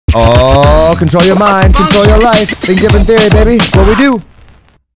Oh, control your mind, control your life. Think different theory, baby. That's what we do.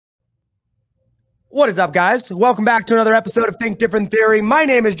 What is up, guys? Welcome back to another episode of Think Different Theory. My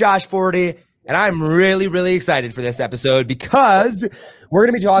name is Josh Forti, and I'm really excited for this episode because we're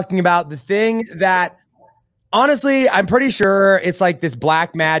going to be talking about the thing that, honestly, I'm pretty sure it's like this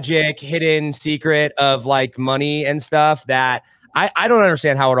black magic hidden secret of like money and stuff that I don't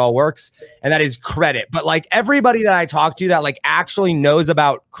understand how it all works, and that is credit. But like everybody that I talk to that like actually knows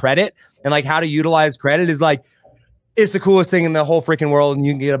about credit and like how to utilize credit is like, it's the coolest thing in the whole freaking world, and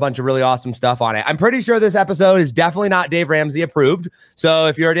you can get a bunch of really awesome stuff on it. I'm pretty sure this episode is definitely not Dave Ramsey approved. So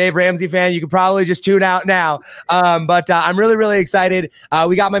if you're a Dave Ramsey fan, you could probably just tune out now. But I'm really excited.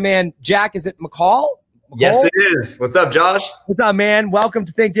 We got my man, Jack. Is it McColl? Yes, it is. What's up, Josh? What's up, man? Welcome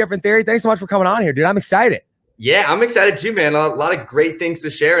to Think Different Theory. Thanks so much for coming on here, dude. I'm excited. Yeah, I'm excited too, man. A lot of great things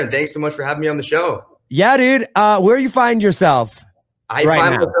to share, and thanks so much for having me on the show. Yeah, dude. Where you find yourself? I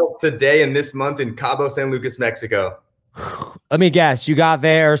find myself today and this month in Cabo San Lucas, Mexico. Let me guess. You got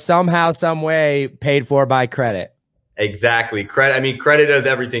there somehow, some way, paid for by credit. Exactly. Credit. I mean, credit does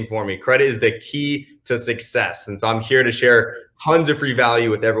everything for me. Credit is the key to success. And so I'm here to share tons of free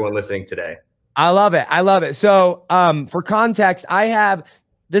value with everyone listening today. I love it. I love it. So for context,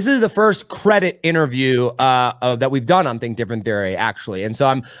 this is the first credit interview that we've done on Think Different Theory, actually. And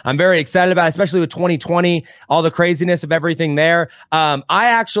so I'm very excited about it, especially with 2020, all the craziness of everything there. I'm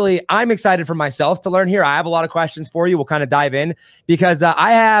excited for myself to learn here. I have a lot of questions for you. We'll kind of dive in because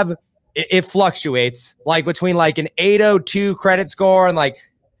it fluctuates like between like an 802 credit score and like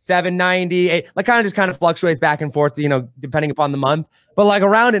 790, like kind of fluctuates back and forth, you know, depending upon the month, but like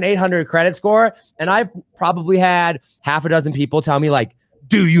around an 800 credit score. And I've probably had half a dozen people tell me like,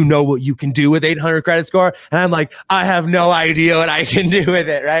 do you know what you can do with 800 credit score? And I'm like, I have no idea what I can do with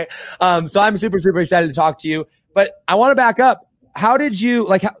it, right? So I'm super excited to talk to you. But I want to back up. How did you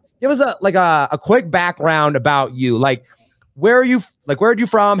give us a quick background about you? Like, where are you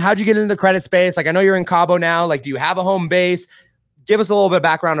from? How'd you get into the credit space? Like, I know you're in Cabo now. Like, do you have a home base? Give us a little bit of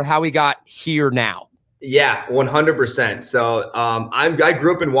background of how we got here now. Yeah, 100%. So I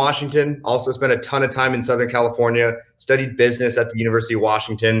grew up in Washington, also spent a ton of time in Southern California, studied business at the University of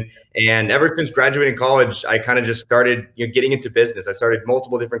Washington. And ever since graduating college, I kind of just started getting into business. I started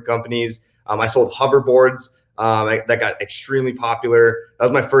multiple different companies. I sold hoverboards that got extremely popular. That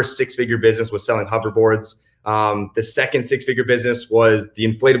was my first six-figure business, was selling hoverboards. The second six-figure business was the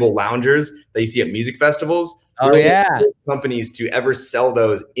inflatable loungers that you see at music festivals. Oh, yeah. Companies to ever sell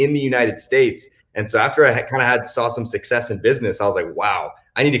those in the United States. And so after I saw some success in business, I was like, wow,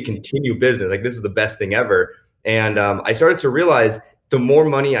 I need to continue business. Like, this is the best thing ever. And I started to realize the more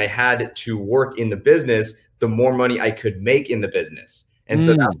money I had to work in the business, the more money I could make in the business. And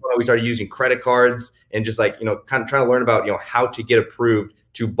so that's when we started using credit cards and just kind of trying to learn about, how to get approved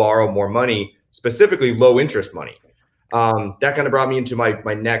to borrow more money, specifically low interest money. That kind of brought me into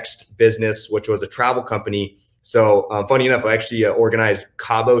my next business, which was a travel company. So funny enough, I actually organized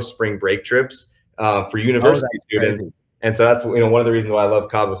Cabo spring break trips for university students. Crazy. And so that's, one of the reasons why I love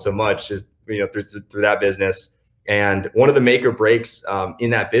Cabo so much is, through that business. And one of the make or breaks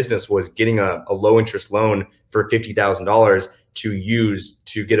in that business was getting a low interest loan for $50,000 to use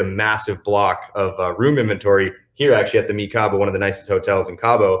to get a massive block of room inventory here, actually at the Mi Cabo, one of the nicest hotels in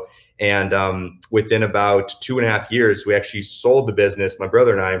Cabo. And within about 2.5 years, we actually sold the business, my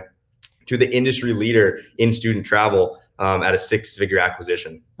brother and I, to the industry leader in student travel at a six-figure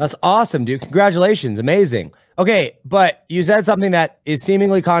acquisition. That's awesome, dude. Congratulations. Amazing. Okay, but you said something that is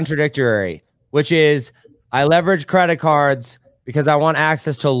seemingly contradictory, which is I leverage credit cards because I want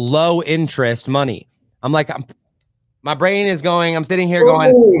access to low interest money. My brain is going, I'm sitting here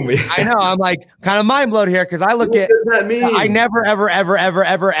going, I know, I'm like kind of mind blown here because I look at, what does that mean? I never,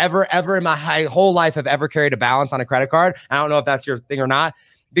 ever in my whole life have ever carried a balance on a credit card. I don't know if that's your thing or not,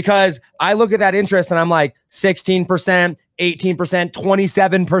 because I look at that interest and I'm like 16%, 18%,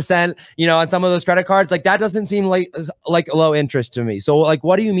 27%, on some of those credit cards. Like, that doesn't seem like low interest to me. So like,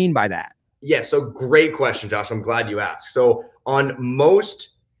 what do you mean by that? Yeah, so great question, Josh. I'm glad you asked. So on most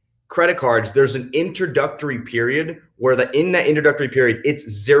credit cards, there's an introductory period where in that introductory period, it's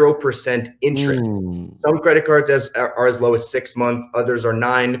 0% interest. Some credit cards are as low as 6 months. Others are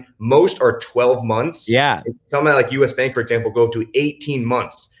 9. Most are 12 months. Yeah. Some like US Bank, for example, go up to 18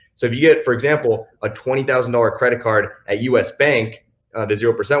 months. So if you get, for example, a $20,000 credit card at US Bank, the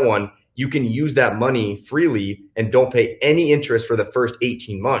 0% one, you can use that money freely and don't pay any interest for the first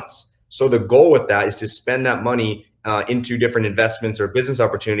 18 months. So the goal with that is to spend that money into different investments or business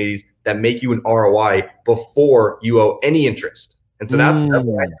opportunities that make you an ROI before you owe any interest. And so that's what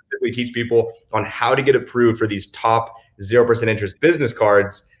I typically teach people on how to get approved for these top 0% interest business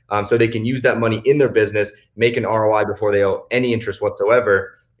cards so they can use that money in their business, make an ROI before they owe any interest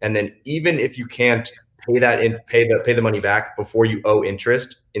whatsoever. And then even if you can't pay the money back before you owe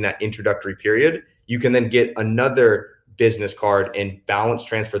interest in that introductory period, you can then get another business card and balance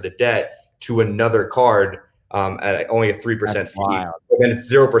transfer the debt to another card at only a 3% fee. And then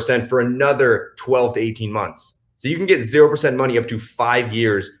it's 0% for another 12 to 18 months. So you can get 0% money up to 5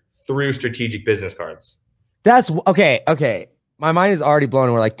 years through strategic business cards. That's okay. Okay. My mind is already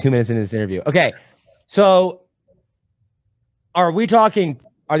blown. We're like 2 minutes into this interview. Okay. So are we talking,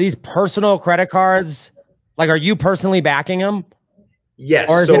 are these personal credit cards? Like, are you personally backing them? Yes.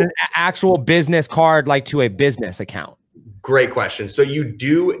 Or is it an actual business card, like to a business account? Great question. So you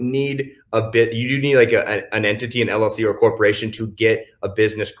do need like an entity, an LLC or a corporation to get a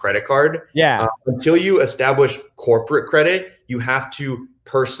business credit card. Yeah. Until you establish corporate credit, you have to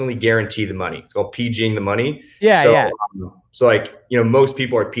personally guarantee the money. It's called PGing the money. Yeah. So, yeah. So like, most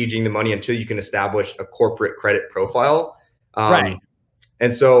people are PGing the money until you can establish a corporate credit profile. Right.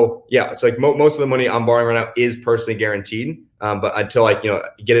 And so, yeah, it's like most of the money I'm borrowing right now is personally guaranteed. But until I,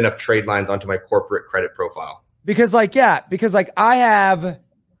 get enough trade lines onto my corporate credit profile. Because like, yeah, because like I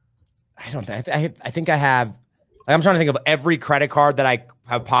think I have, like, I'm trying to think of every credit card that I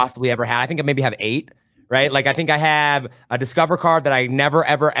have possibly ever had. I think I maybe have 8, right? Like I think I have a Discover card that I never,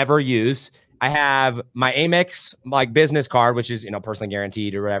 ever use. I have my Amex, like business card, which is, personally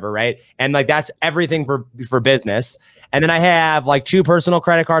guaranteed or whatever. Right. And like, that's everything for business. And then I have like 2 personal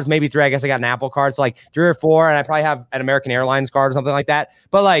credit cards, maybe 3. I guess I got an Apple card. So like 3 or 4. And I probably have an American Airlines card or something like that.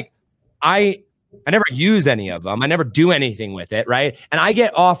 But like, I never use any of them. I never do anything with it. Right. And I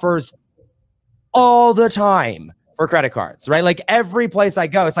get offers all the time for credit cards, right? Like every place I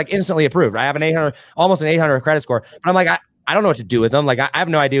go, it's like instantly approved. I have almost an 800 credit score, but I'm like, I don't know what to do with them. Like I have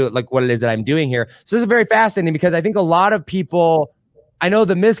no idea like what it is that I'm doing here. So this is very fascinating because I think a lot of people, I know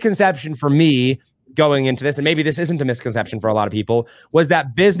the misconception for me going into this, and maybe this isn't a misconception for a lot of people, was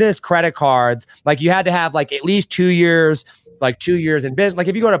that business credit cards, like you had to have like at least 2 years, like 2 years in business. Like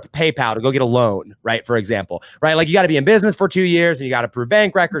if you go to PayPal to go get a loan, right? For example, right? Like you got to be in business for 2 years and you got to prove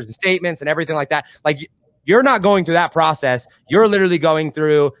bank records and statements and everything like that. Like you're not going through that process. You're literally going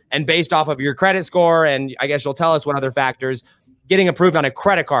through, and based off of your credit score, and I guess you'll tell us what other factors, getting approved on a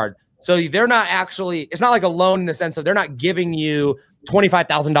credit card. So they're not actually, it's not like a loan in the sense of they're not giving you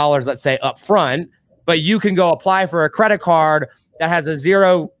 $25,000, let's say up front, but you can go apply for a credit card that has a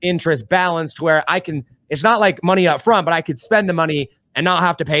 0 interest balance to where it's not like money up front, but I could spend the money and not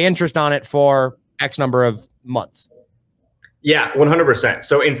have to pay interest on it for X number of months. Yeah, 100%.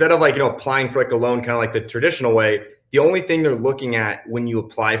 So instead of like, applying for like a loan, kind of like the traditional way, the only thing they're looking at when you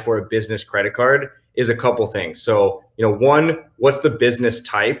apply for a business credit card is a couple things. So, one, what's the business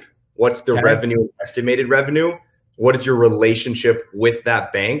type? What's the revenue, estimated revenue? What is your relationship with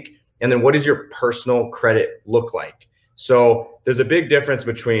that bank? And then what does your personal credit look like? So there's a big difference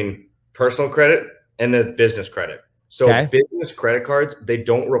between personal credit and the business credit. So business credit cards, they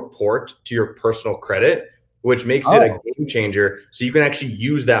don't report to your personal credit, which makes it a game changer. So you can actually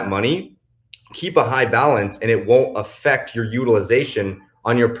use that money, keep a high balance, and it won't affect your utilization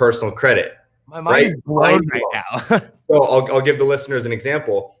on your personal credit. My mind is blown right now. So I'll give the listeners an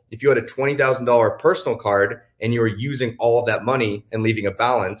example. If you had a $20,000 personal card and you were using all of that money and leaving a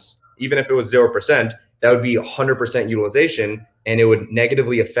balance, even if it was 0%, that would be 100% utilization, and it would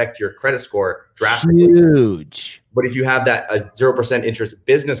negatively affect your credit score drastically. Huge. But if you have that 0% interest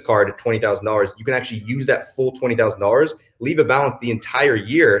business card at $20,000, you can actually use that full $20,000, leave a balance the entire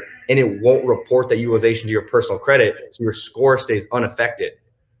year, and it won't report that utilization to your personal credit, so your score stays unaffected.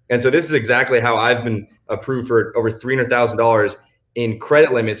 And so this is exactly how I've been approved for over $300,000 in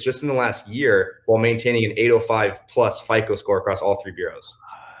credit limits just in the last year, while maintaining an 805 plus FICO score across all 3 bureaus.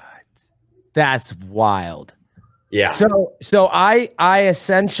 That's wild. Yeah. So I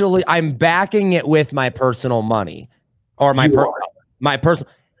essentially, I'm backing it with my personal money, or my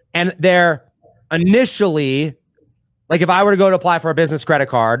personal, and they're initially, like if I were to go to apply for a business credit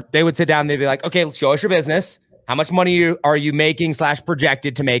card, they would sit down and they'd be like, okay, let's show us your business. How much money are you making /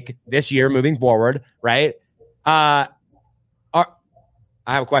 projected to make this year moving forward, right? I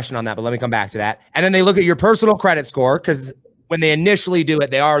have a question on that, but let me come back to that. And then they look at your personal credit score, because when they initially do it,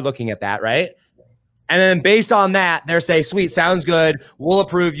 they are looking at that, right? And then based on that, they're saying, sweet, sounds good. We'll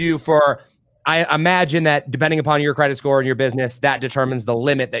approve you for, I imagine that depending upon your credit score and your business, that determines the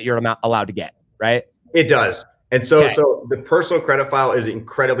limit that you're allowed to get, right? It does. And so, so the personal credit file is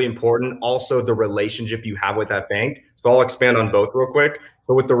incredibly important. Also, the relationship you have with that bank. So I'll expand on both real quick.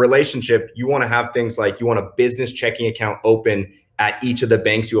 But with the relationship, you want to have things like you want a business checking account open at each of the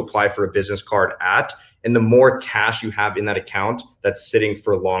banks you apply for a business card at. And the more cash you have in that account that's sitting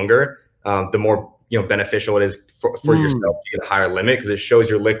for longer, the more beneficial it is for yourself to get a higher limit, because it shows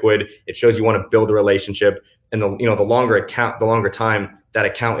you're liquid. It shows you want to build a relationship. And the longer time that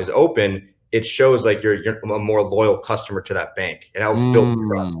account is open, it shows like you're a more loyal customer to that bank. It helps build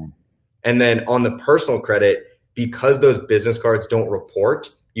trust. And then on the personal credit, because those business cards don't report,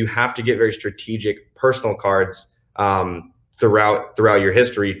 you have to get very strategic personal cards throughout your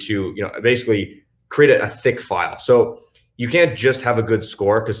history to basically create a thick file. So you can't just have a good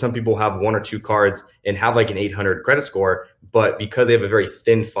score, because some people have 1 or 2 cards and have like an 800 credit score, but because they have a very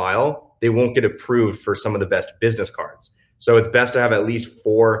thin file, they won't get approved for some of the best business cards. So it's best to have at least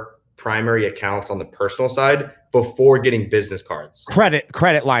 4 primary accounts on the personal side before getting business cards.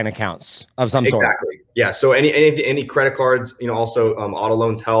 Credit line accounts of some sort. Exactly. Yeah. So any credit cards, also auto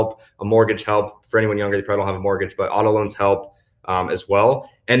loans help, a mortgage help. For anyone younger, they probably don't have a mortgage, but auto loans help as well.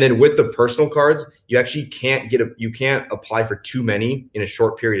 And then with the personal cards, you actually can't apply for too many in a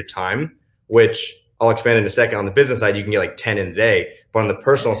short period of time, which I'll expand in a second. On the business side, you can get like 10 in a day, but on the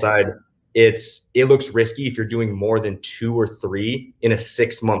personal side, it looks risky if you're doing more than 2 or 3 in a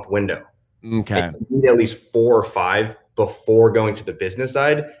 6-month window. Okay. And you need at least 4 or 5 before going to the business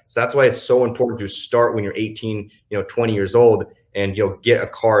side. So that's why it's so important to start when you're 18, 20 years old, and get a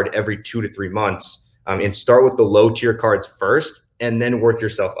card every 2 to 3 months, and start with the low tier cards first, and then work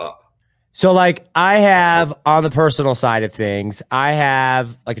yourself up. So like I have on the personal side of things, I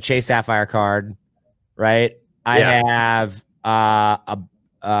have like a Chase Sapphire card, right? I have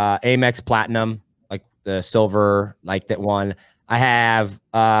Amex Platinum, like the silver, like that one. I have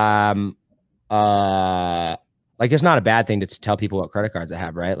like it's not a bad thing to tell people what credit cards I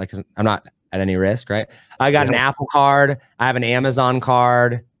have, right? Like I'm not at any risk, right? I got an Apple card, I have an Amazon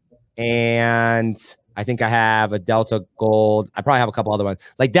card, and I think I have a Delta Gold. I probably have a couple other ones.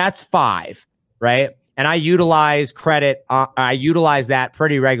 Like that's 5, right? And I utilize credit. I utilize that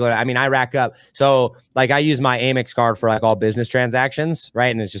pretty regularly. I mean, I rack up. So like I use my Amex card for like all business transactions, right?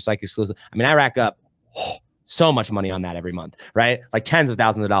 And it's just like exclusive. I mean, I rack up so much money on that every month, right? Like tens of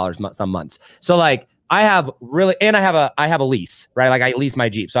thousands of dollars some months. So like I have really, and I have a lease, right? Like I lease my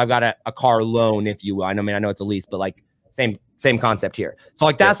Jeep. So I've got a car loan, if you will. I know it's a lease, but like same concept here. So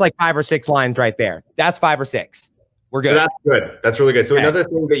like that's like 5 or 6 lines right there. That's 5 or 6. We're good. So that's good. That's really good. So another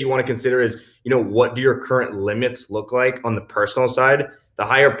thing that you want to consider is, what do your current limits look like on the personal side? The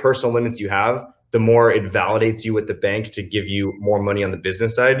higher personal limits you have, the more it validates you with the banks to give you more money on the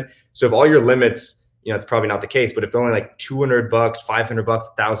business side. So if all your limits, it's probably not the case, but if they're only like $200, $500,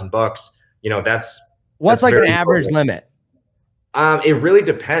 $1,000, what's like an average limit? It really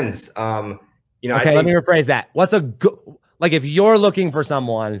depends. Okay, let me rephrase that. What's a good, like if you're looking for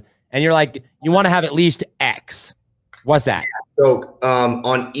someone and you're like, you want to have at least X, what's that? So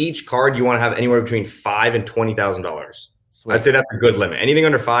on each card, you want to have anywhere between $5,000 and $20,000. I'd say that's a good limit. Anything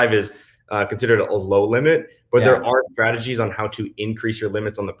under 5 is considered a low limit, but there are strategies on how to increase your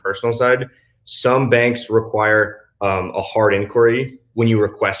limits on the personal side. Some banks require a hard inquiry when you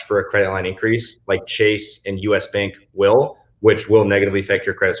request for a credit line increase, like Chase and US Bank will, which will negatively affect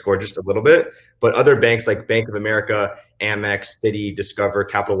your credit score just a little bit. But other banks like Bank of America, Amex, Citi, Discover,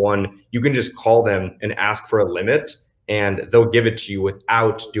 Capital One, you can just call them and ask for a limit, and they'll give it to you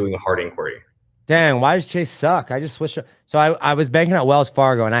without doing a hard inquiry. Dang, why does Chase suck? I just switched. So I was banking at Wells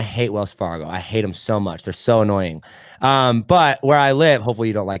Fargo, and I hate Wells Fargo. I hate them so much. They're so annoying. But where I live, hopefully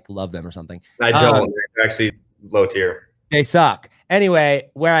you don't love them or something. I don't. They're actually low tier. They suck. Anyway,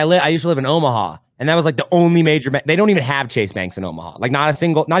 where I live, I used to live in Omaha, and that was like the only major bank. They don't even have Chase banks in Omaha. Like not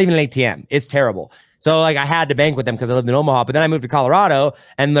even an ATM. It's terrible. So like I had to bank with them because I lived in Omaha, but then I moved to Colorado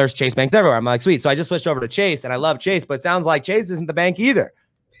and there's Chase banks everywhere. I'm like, sweet. So I just switched over to Chase, and I love Chase, but it sounds like Chase isn't the bank either.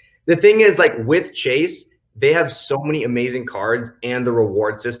 The thing is, like with Chase, they have so many amazing cards, and the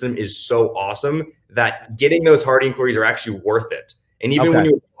reward system is so awesome that getting those hard inquiries are actually worth it. And even when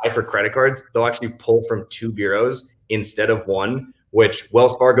you apply for credit cards, they'll actually pull from 2 bureaus instead of 1, which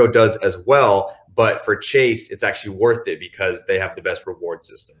Wells Fargo does as well. But for Chase, it's actually worth it because they have the best reward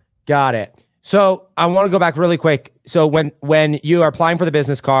system. Got it. So I want to go back really quick. So when you are applying for the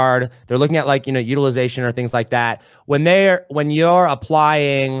business card, they're looking at like, utilization or things like that. When you're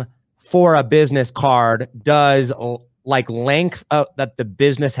applying for a business card, does like length that the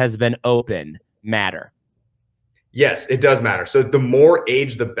business has been open matter? Yes, it does matter. So the more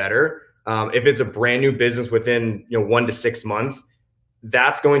age, the better. If it's a brand new business within 1 to 6 months,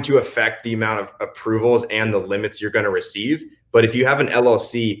 that's going to affect the amount of approvals and the limits you're going to receive. But if you have an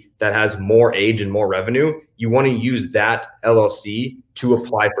LLC that has more age and more revenue, you want to use that LLC to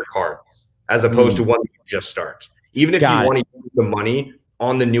apply for cards as opposed to one that you just start. Even if you want to use the money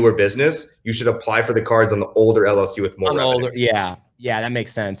on the newer business, you should apply for the cards on the older LLC with more revenue. Yeah, that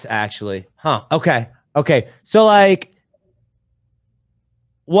makes sense, actually. Huh. Okay. So, like,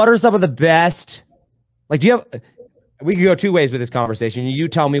 what are some of the best, like, do you have, we could go two ways with this conversation. You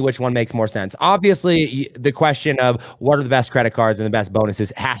tell me which one makes more sense. Obviously, the question of what are the best credit cards and the best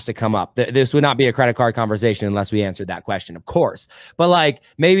bonuses has to come up. This would not be a credit card conversation unless we answered that question, of course. But like,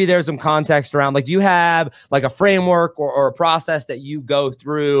 maybe there's some context around, like, do you have like a framework or a process that you go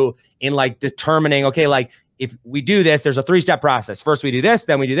through in like determining, okay, like, if we do this, there's a 3-step process. First we do this,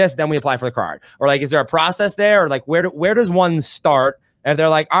 then we do this, then we apply for the card. Or like, is there a process there? Or like, where does one start? And if they're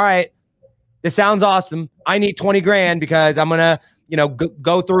like, all right, this sounds awesome, I need 20 grand because I'm going to, you know,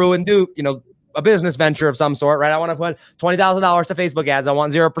 go through and do, you know, a business venture of some sort, right? I want to put $20,000 to Facebook ads. I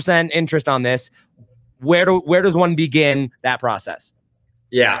want 0% interest on this. Where does one begin that process?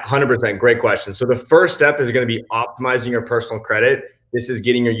 Yeah, 100%. Great question. So the first step is going to be optimizing your personal credit. This is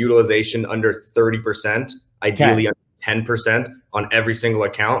getting your utilization under 30%, ideally under 10% on every single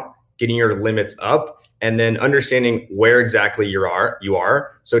account, getting your limits up, and then understanding where exactly you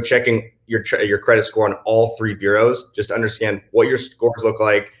are. So checking your credit score on all 3 bureaus, just to understand what your scores look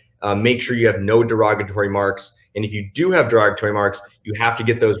like. Make sure you have no derogatory marks. And if you do have derogatory marks, you have to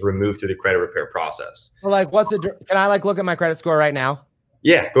get those removed through the credit repair process. Well, like, can I like look at my credit score right now?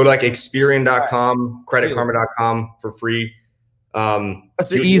 Yeah, go to like Experian.com, creditkarma.com for free. What's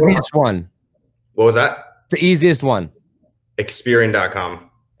the easiest one? What was that? The easiest one. Experian.com.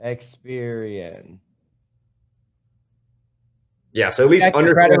 Experian. Yeah, so at least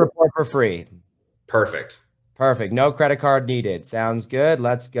under credit report for free. Perfect. No credit card needed. Sounds good.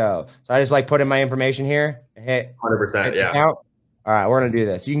 Let's go. So I just like put in my information here. Hit 100%. Yeah. Account. All right, we're gonna do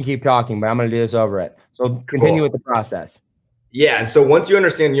this. You can keep talking, but I'm gonna do this over it. So continue with the process. Yeah, and so once you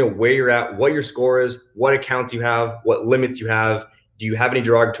understand, you know, where you're at, what your score is, what accounts you have, what limits you have, do you have any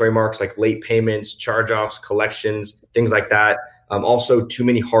derogatory marks like late payments, charge-offs, collections, things like that. Also, too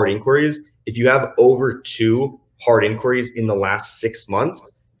many hard inquiries. If you have over 2 hard inquiries in the last 6 months,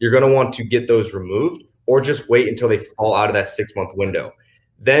 you're going to want to get those removed or just wait until they fall out of that 6-month window.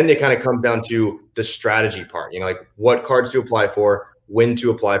 Then it kind of comes down to the strategy part, you know, like what cards to apply for, when to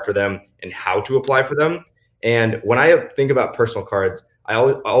apply for them, and how to apply for them. And when I think about personal cards, I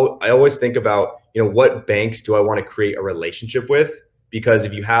always think about, you know, what banks do I want to create a relationship with? Because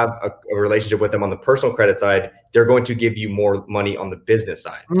if you have a relationship with them on the personal credit side, they're going to give you more money on the business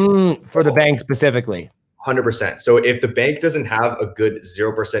side. For the bank specifically. 100%. So if the bank doesn't have a good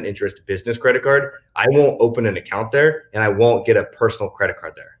 0% interest business credit card, I won't open an account there and I won't get a personal credit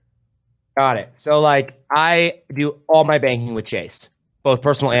card there. Got it. So like I do all my banking with Chase, both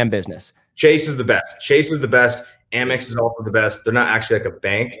personal and business. Chase is the best. Chase is the best. Amex is also the best. They're not actually like a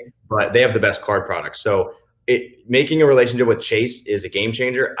bank, but they have the best card products. So making a relationship with Chase is a game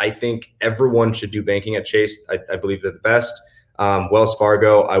changer. I think everyone should do banking at Chase. I believe they're the best. Wells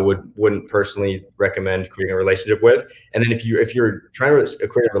Fargo, I wouldn't personally recommend creating a relationship with. And then if you're trying to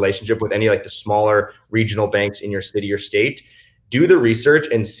create a relationship with any like the smaller regional banks in your city or state, do the research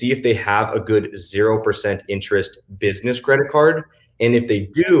and see if they have a good 0% interest business credit card. And if they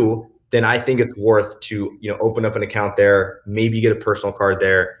do, then I think it's worth to, you know, open up an account there, maybe get a personal card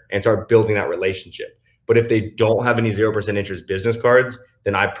there and start building that relationship. But if they don't have any 0% interest business cards,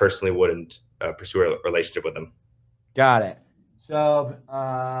 then I personally wouldn't pursue a relationship with them. Got it. So,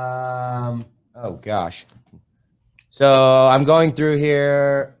 oh gosh. So I'm going through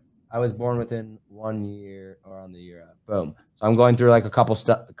here. I was born within 1 year or on the year up. Boom. So I'm going through like a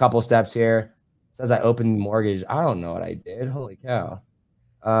couple steps here. It says I opened mortgage. I don't know what I did. Holy cow.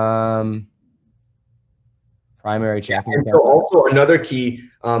 Primary checking account. So also another key,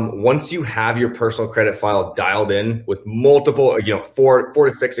 once you have your personal credit file dialed in with multiple, you know, 4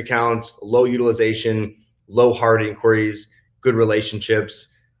 to 6 accounts, low utilization, low hard inquiries, good relationships,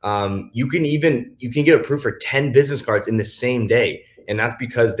 you can get approved for 10 business cards in the same day. And that's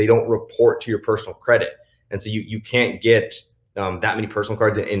because they don't report to your personal credit. And so you can't get that many personal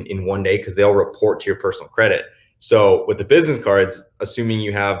cards in one day because they'll report to your personal credit. So with the business cards, assuming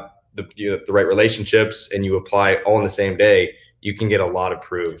you have the right relationships and you apply all in the same day, you can get a lot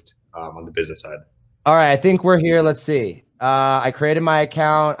approved on the business side. All right, I think we're here. Let's see. I created my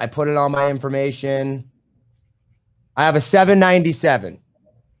account. I put in all my information. I have a 797.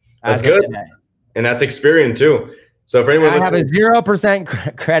 That's good. And that's Experian too. So for anyone I have a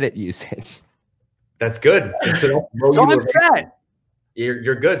 0% credit usage. That's good. So I'm set.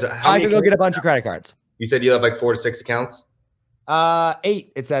 You're good. So I can go get a bunch of credit cards. You said you have like 4 to 6 accounts?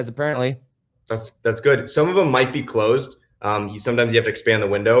 8, it says, apparently. That's good. Some of them might be closed. Sometimes you have to expand the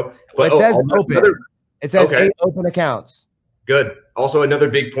window. But it says open. It says Okay. 8 open accounts. Good. Also, another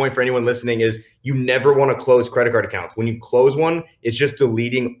big point for anyone listening is you never want to close credit card accounts. When you close one, it's just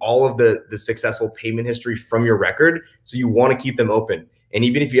deleting all of the successful payment history from your record. So you want to keep them open. And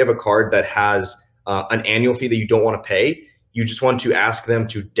even if you have a card that has an annual fee that you don't want to pay, you just want to ask them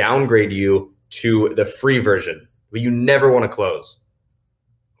to downgrade you to the free version, but you never want to close.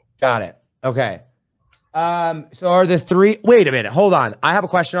 Got it. Okay. So are the three, wait a minute, hold on. I have a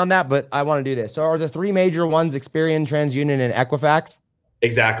question on that, but I want to do this. So are the three major ones Experian, TransUnion, and Equifax?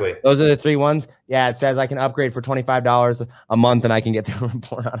 Exactly. Those are the three ones. Yeah, it says I can upgrade for $25 a month and I can get the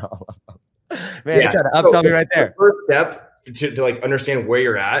report on all of them. Man, yeah, trying to upsell me right there. The first step to like understand where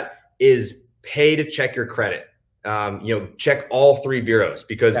you're at is pay to check your credit. Check all three bureaus,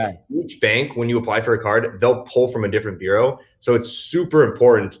 because each bank, when you apply for a card, they'll pull from a different bureau. So it's super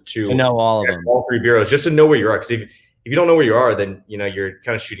important to know all of them, all three bureaus, just to know where you are. Because if you don't know where you are, then you're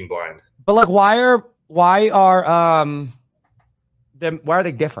kind of shooting blind. But like, why are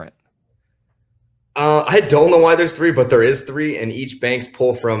they different? I don't know why there's three, but there is three, and each banks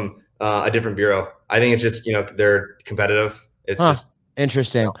pull from a different bureau. I think it's just they're competitive. It's just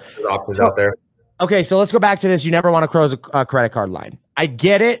interesting. There's options out there. Okay, so let's go back to this. You never want to close a credit card line. I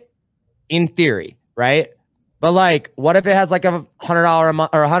get it in theory, right? But like, what if it has like a $100 a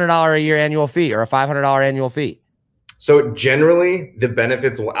month or $100 a year annual fee or a $500 annual fee? So generally, the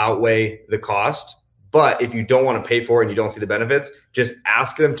benefits will outweigh the cost. But if you don't want to pay for it and you don't see the benefits, just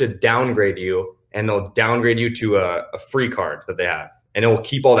ask them to downgrade you, and they'll downgrade you to a free card that they have, and it will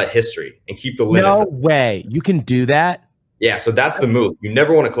keep all that history and keep the limit. No way, you can do that? Yeah, so that's the move. You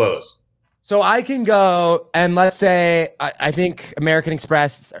never want to close. So I can go and let's say I think American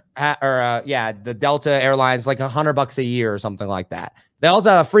Express or the Delta Airlines, like $100 a year or something like that. They also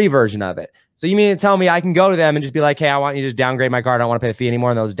have a free version of it. So you mean to tell me I can go to them and just be like, hey, I want you to just downgrade my card. I don't want to pay the fee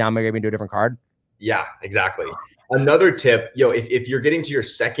anymore, and they'll just downgrade me to a different card? Yeah, exactly. Another tip, if you're getting to your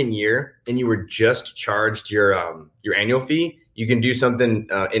second year and you were just charged your annual fee, you can do something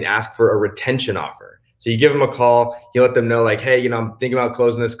and ask for a retention offer. So you give them a call, you let them know like, hey, I'm thinking about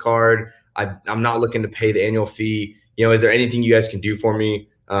closing this card. I'm not looking to pay the annual fee. Is there anything you guys can do for me,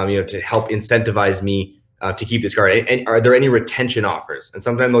 to help incentivize me to keep this card? And are there any retention offers? And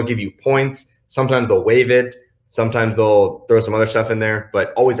sometimes they'll give you points. Sometimes they'll waive it. Sometimes they'll throw some other stuff in there,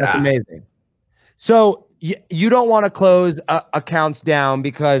 but always ask. That's amazing. So you don't want to close accounts down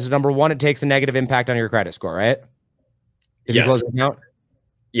because, number one, it takes a negative impact on your credit score, right? If you close an account?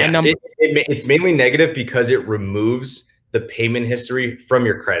 Yeah, it's mainly negative because it removes the payment history from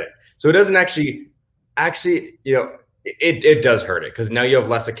your credit. So it doesn't actually, it does hurt it because now you have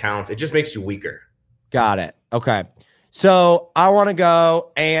less accounts. It just makes you weaker. Got it. Okay. So I want to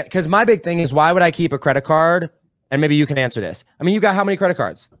go, and because my big thing is, why would I keep a credit card? And maybe you can answer this. I mean, you got how many credit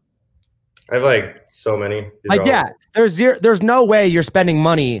cards? I have like so many. Like, yeah, there's no way you're spending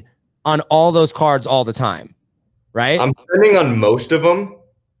money on all those cards all the time, right? I'm spending on most of them.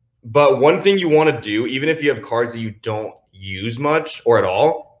 But one thing you want to do, even if you have cards that you don't use much or at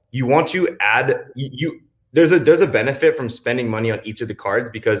all, you want to add there's a benefit from spending money on each of the cards,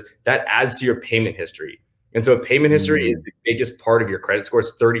 because that adds to your payment history. And so payment history is the biggest part of your credit score.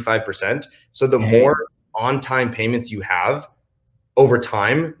 It's 35%. So the more on-time payments you have over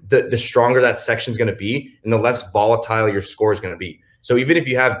time, the stronger that section is going to be, and the less volatile your score is going to be. So even if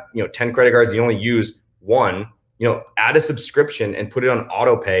you have 10 credit cards, you only use one, add a subscription and put it on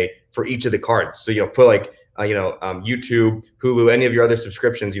auto pay for each of the cards. So put like YouTube, Hulu, any of your other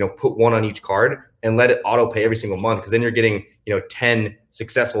subscriptions, put one on each card and let it auto pay every single month, because then you're getting 10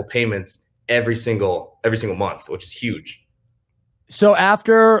 successful payments every single month, which is huge. So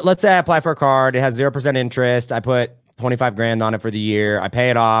after, let's say I apply for a card, it has 0% interest. I put 25 grand on it for the year. I pay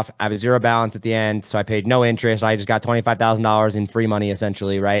it off. I have a zero balance at the end. So I paid no interest. I just got $25,000 in free money,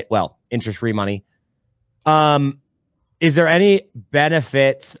 essentially, right? Well, interest-free money. Is there any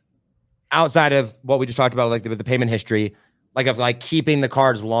benefits outside of what we just talked about, like with the payment history, like of like keeping the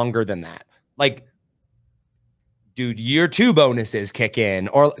cards longer than that? Like, do year 2 bonuses kick in?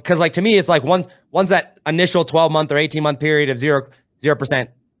 Or because like to me, it's like once that initial 12-month or 18-month period of 0%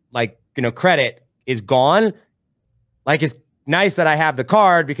 like credit is gone, like it's nice that I have the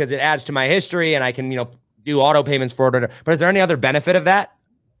card because it adds to my history and I can do auto payments for it. But is there any other benefit of that?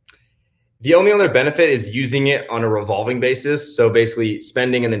 The only other benefit is using it on a revolving basis. So basically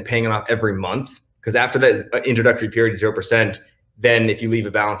spending and then paying it off every month. Because after that introductory period, 0%, then if you leave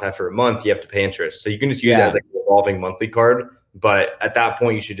a balance after a month, you have to pay interest. So you can just use it as like a revolving monthly card. But at that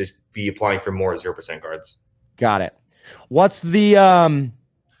point, you should just be applying for more 0% cards. Got it. What's the,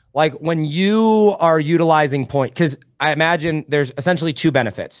 like when you are utilizing point, because I imagine there's essentially 2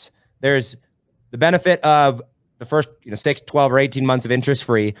 benefits. There's the benefit of the first 6, 12, or 18 months of interest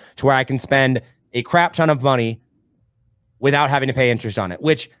free to where I can spend a crap ton of money without having to pay interest on it,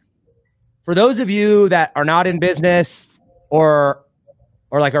 which for those of you that are not in business or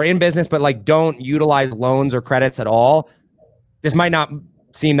like are in business, but like don't utilize loans or credits at all, this might not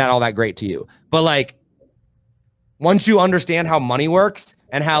seem that all that great to you. But like, once you understand how money works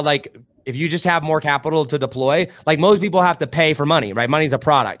and how like, if you just have more capital to deploy, like most people have to pay for money, right? Money's a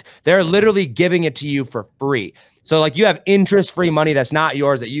product. They're literally giving it to you for free. So like you have interest-free money that's not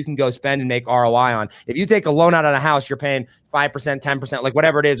yours that you can go spend and make ROI on. If you take a loan out on a house, you're paying 5%, 10%, like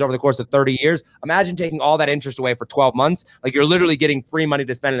whatever it is over the course of 30 years. Imagine taking all that interest away for 12 months. Like you're literally getting free money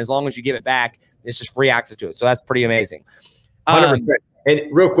to spend. And as long as you give it back, it's just free access to it. So that's pretty amazing. 100%. And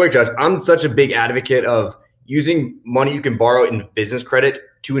real quick, Josh, I'm such a big advocate of using money you can borrow in business credit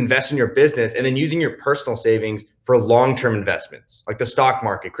to invest in your business and then using your personal savings for long-term investments like the stock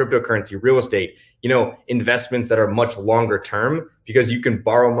market, cryptocurrency, real estate, investments that are much longer term because you can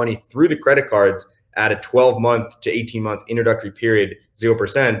borrow money through the credit cards at a 12-month to 18-month introductory period,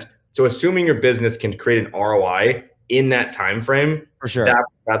 0%. So assuming your business can create an ROI in that time frame, for sure.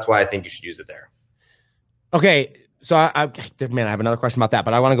 That's why I think you should use it there. Okay. So I have another question about that,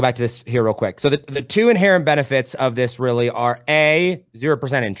 but I want to go back to this here real quick. So the two inherent benefits of this really are A,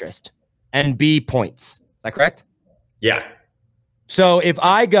 0% interest, and B, points. Is that correct? Yeah. So if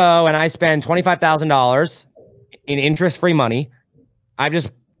I go and I spend $25,000 in interest-free money, I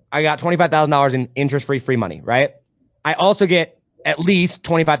got $25,000 in interest-free money, right? I also get at least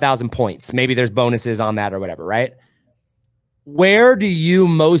 25,000 points. Maybe there's bonuses on that or whatever, right? Where do you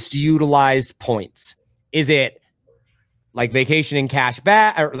most utilize points? Is it like vacation and cash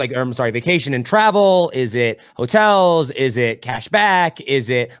back, or vacation and travel? Is it hotels? Is it cash back? Is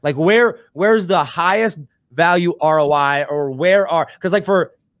it like where's the highest value ROI, or because like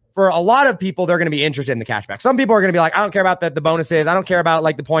for a lot of people, they're going to be interested in the cash back. Some people are going to be like, I don't care about the bonuses. I don't care about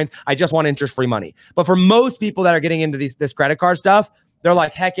like the points. I just want interest-free money. But for most people that are getting into this credit card stuff, they're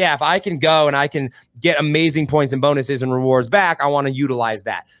like, heck yeah, if I can go and I can get amazing points and bonuses and rewards back, I want to utilize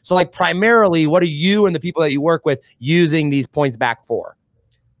that. So like primarily, what are you and the people that you work with using these points back for?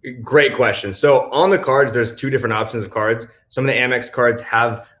 Great question. So on the cards, there's two different options of cards. Some of the Amex cards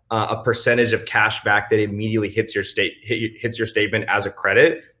have a percentage of cash back that immediately hits your statement as a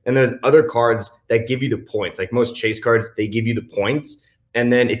credit. And there's other cards that give you the points. Like most Chase cards, they give you the points.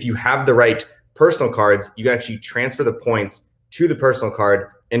 And then if you have the right personal cards, you actually transfer the points to the personal card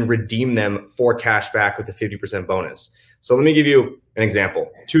and redeem them for cash back with a 50% bonus. So let me give you an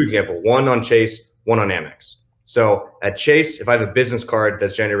example, two examples, one on Chase, one on Amex. So at Chase, if I have a business card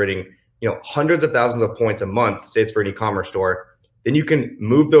that's generating, hundreds of thousands of points a month, say it's for an e-commerce store, then you can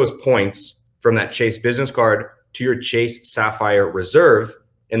move those points from that Chase business card to your Chase Sapphire Reserve.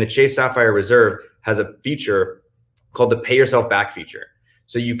 And the Chase Sapphire Reserve has a feature called the pay yourself back feature.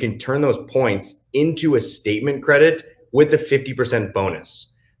 So you can turn those points into a statement credit with the 50% bonus.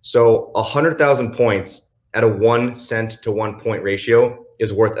 So 100,000 points at a 1 cent to 1 point ratio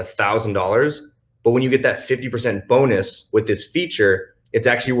is worth $1,000. But when you get that 50% bonus with this feature, it's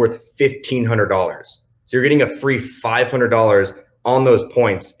actually worth $1,500. So you're getting a free $500 on those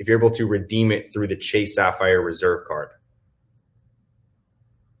points if you're able to redeem it through the Chase Sapphire Reserve card.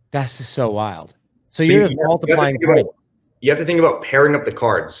 That's just so wild. So you're just multiplying points. You have to think about pairing up the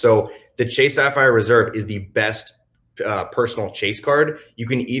cards. So the Chase Sapphire Reserve is the best personal Chase card. You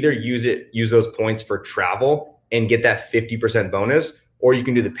can either use those points for travel and get that 50% bonus, or you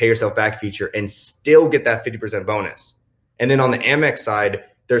can do the pay yourself back feature and still get that 50% bonus. And then on the Amex side,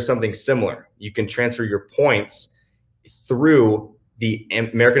 there's something similar. You can transfer your points through the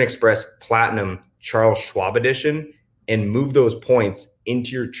American Express Platinum Charles Schwab edition and move those points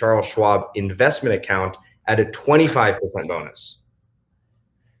into your Charles Schwab investment account at a 25% bonus.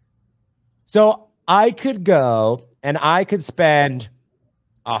 So I could go and I could spend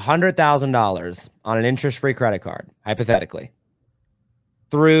 $100,000 on an interest-free credit card, hypothetically,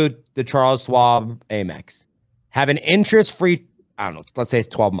 through the Charles Schwab Amex. Have an interest-free, I don't know, let's say it's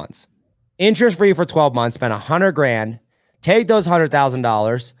 12 months. Interest-free for 12 months, spend $100,000, take those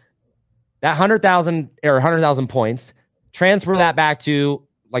 $100,000, that 100,000 or 100,000 points, transfer that back to,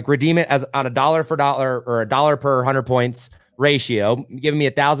 like, redeem it as on a dollar for dollar or a dollar per 100 points ratio, giving me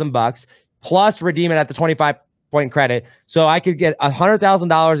 $1,000 plus redeem it at the 25-point credit. So I could get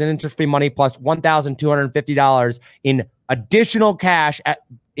 $100,000 in interest-free money plus $1,250 in additional cash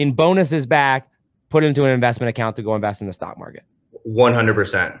in bonuses back, put into an investment account to go invest in the stock market.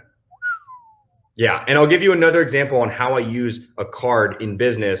 100%. Yeah. And I'll give you another example on how I use a card in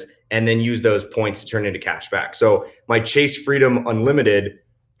business and then use those points to turn into cash back. So my Chase Freedom Unlimited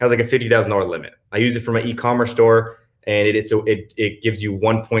has like a $50,000 limit. I use it for my e-commerce store, and it gives you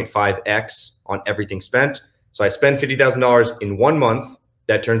 1.5x on everything spent. So I spend $50,000 in 1 month.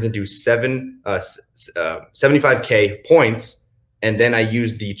 That turns into 75K points. And then I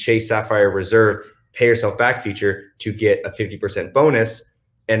use the Chase Sapphire Reserve pay yourself back feature to get a 50% bonus.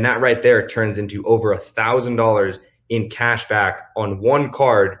 And that right there turns into over $1,000 in cash back on one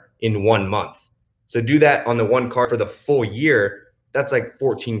card in 1 month. So do that on the one card for the full year. That's like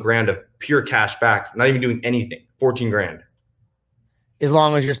 14 grand of pure cash back, not even doing anything, 14 grand. As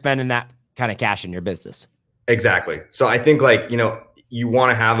long as you're spending that kind of cash in your business. Exactly. So I think like, you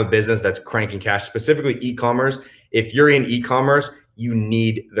want to have a business that's cranking cash, specifically e-commerce. If you're in e-commerce, you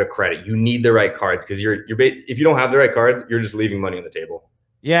need the credit. You need the right cards, because if you don't have the right cards, you're just leaving money on the table.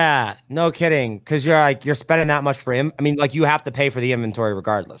 Yeah, no kidding. Because you're spending that much for him. I mean, like, you have to pay for the inventory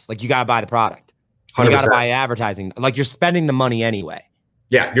regardless. Like, you got to buy the product. 100%. You got to buy advertising. Like, you're spending the money anyway.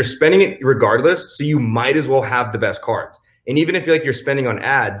 Yeah, you're spending it regardless. So you might as well have the best cards. And even if you're spending on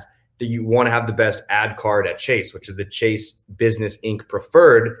ads, that you want to have the best ad card at Chase, which is the Chase Business Inc.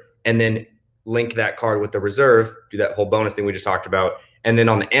 Preferred, and then link that card with the Reserve, do that whole bonus thing we just talked about. And then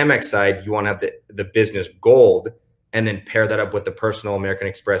on the Amex side, you want to have the Business Gold, and then pair that up with the personal American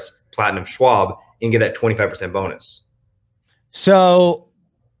Express Platinum Schwab and get that 25% bonus. So,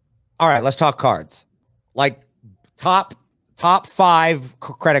 all right, let's talk cards. Like top 5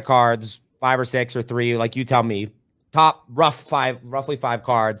 credit cards, 5 or 6 or 3, like you tell me, roughly 5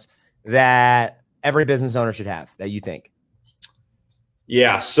 cards that every business owner should have that you think.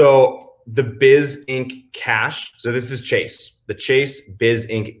 Yeah. So the Biz Inc. Cash. So this is Chase. The Chase Biz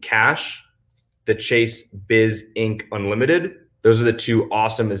Inc. Cash, the Chase Biz Inc. Unlimited. Those are the 2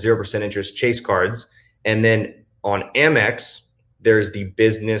 awesome 0% interest Chase cards. And then on Amex, there's the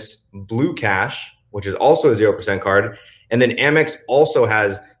Business Blue Cash, which is also a 0% card. And then Amex also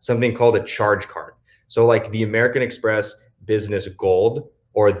has something called a charge card. So like the American Express Business Gold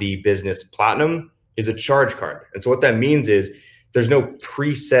or the Business Platinum is a charge card. And so what that means is there's no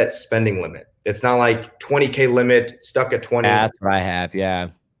preset spending limit. It's not like 20K limit stuck at 20. That's what I have. Yeah.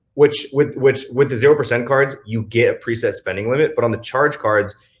 Which with the 0% cards, you get a preset spending limit, but on the charge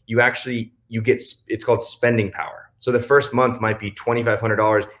cards, you get, it's called spending power. So the first month might be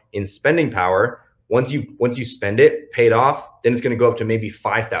 $2,500 in spending power. Once you spend it, paid off, then it's going to go up to maybe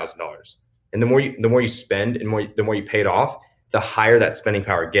 $5,000. And the more you spend and the more you pay it off, the higher that spending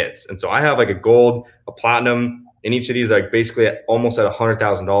power gets. And so I have like a gold, a platinum, and each of these like basically almost at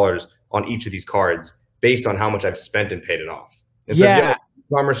 $100,000 on each of these cards based on how much I've spent and paid it off. And so if you have an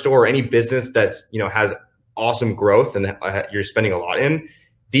e-commerce store or any business that's has awesome growth and you're spending a lot in,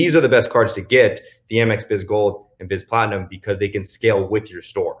 these are the best cards to get, the Amex Biz Gold and Biz Platinum, because they can scale with your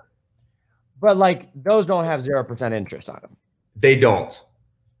store. But like those don't have 0% interest on them. They don't.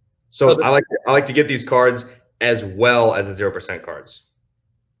 So I like to get these cards as well as the 0% cards.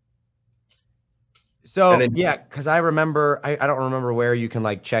 So yeah, because I remember, I don't remember where you can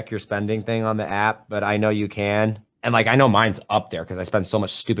like check your spending thing on the app, but I know you can. And like, I know mine's up there because I spend so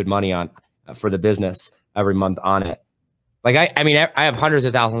much stupid money on for the business every month on it. Like, I mean, I have hundreds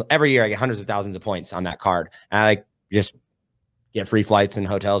of thousands every year. I get hundreds of thousands of points on that card. And I like just get free flights and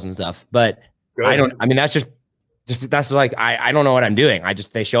hotels and stuff. But good. That's like, I don't know what I'm doing.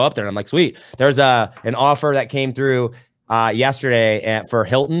 They show up there and I'm like, sweet. There's an offer that came through yesterday for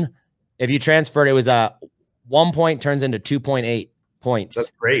Hilton. If you transferred, it was 1 point turns into 2.8 points. That's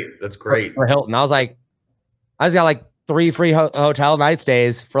great. That's great. For Hilton. I was like, I just got like 3 free hotel night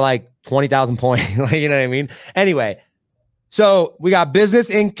stays for like 20,000 points. Like, you know what I mean? Anyway, so we got Business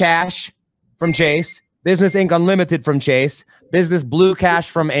Inc. Cash from Chase, Business Inc. Unlimited from Chase, Business Blue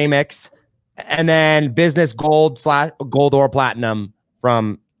Cash from Amex, and then Business Gold or Platinum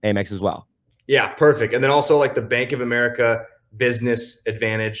from Amex as well. Yeah, perfect. And then also like the Bank of America Business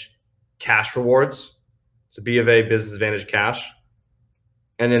Advantage Cash Rewards. So B of A Business Advantage Cash.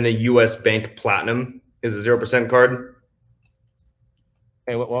 And then the US Bank Platinum is a 0% card.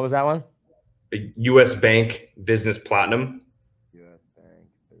 Hey, what was that one? The US Bank Business Platinum. US Bank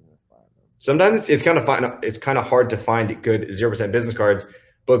Business Platinum. Sometimes it's kind of hard to find good 0% business cards,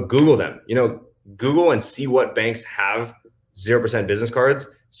 but Google them. Google and see what banks have 0% business cards,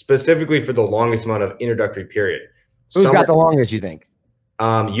 specifically for the longest amount of introductory period. Who's got the longest, you think?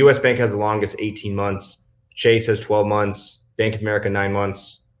 US Bank has the longest, 18 months. Chase has 12 months. Bank of America, 9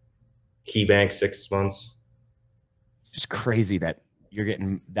 months. Key Bank, 6 months. Just crazy that you're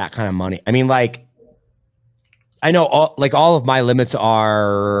getting that kind of money. I mean, like, I know all of my limits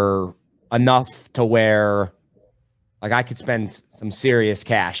are enough to where like I could spend some serious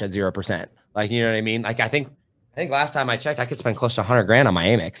cash at 0%. Like, you know what I mean? Like, I think I think last time I checked, I could spend close to 100 grand on my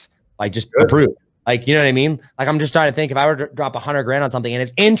Amex, like just Good. approved. Like, you know what I mean? Like, I'm just trying to think if I were to drop 100 grand on something and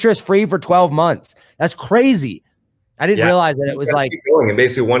it's interest free for 12 months. That's crazy. I didn't realize that it was like going. And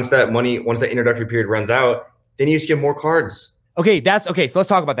basically once that introductory period runs out, then you just get more cards. Okay, so let's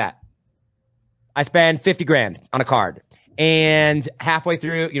talk about that. I spend 50 grand on a card. And halfway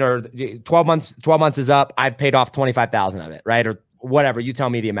through, 12 months is up. I've paid off 25,000 of it, right? Or whatever. You tell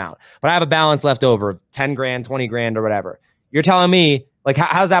me the amount. But I have a balance left over, 10 grand, 20 grand, or whatever. You're telling me, like,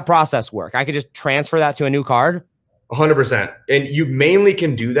 how does that process work? I could just transfer that to a new card? 100%. And you mainly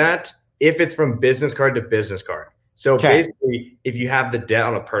can do that if it's from business card to business card. So basically, if you have the debt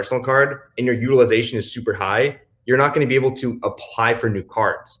on a personal card and your utilization is super high, you're not going to be able to apply for new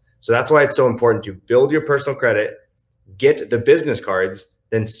cards. So that's why it's so important to build your personal credit, get the business cards,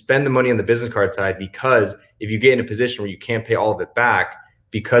 then spend the money on the business card side, because if you get in a position where you can't pay all of it back,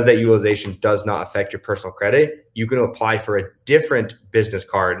 because that utilization does not affect your personal credit, you can apply for a different business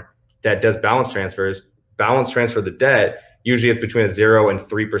card that does balance transfers, balance transfer the debt. Usually it's between a 0 and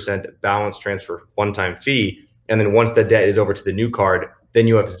 3% balance transfer one-time fee. And then once the debt is over to the new card, then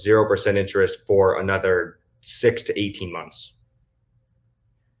you have 0% interest for another 6 to 18 months.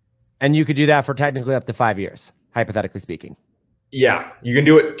 And you could do that for technically up to 5 years, hypothetically speaking. Yeah, you can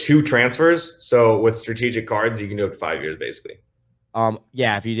do it 2 transfers. So with strategic cards, you can do it 5 years basically.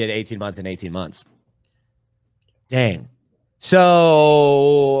 Yeah, if you did 18 months and 18 months. Dang.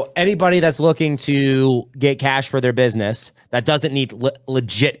 So anybody that's looking to get cash for their business that doesn't need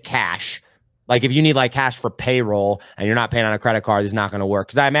legit cash, like if you need like cash for payroll and you're not paying on a credit card, it's not going to work.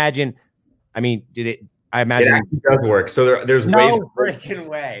 Because I imagine it actually does work. So there's no ways freaking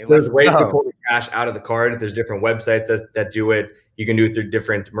way. There's ways to pull the cash out of the card. There's different websites that do it. You can do it through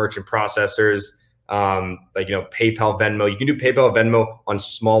different merchant processors, like PayPal, Venmo. You can do PayPal, Venmo on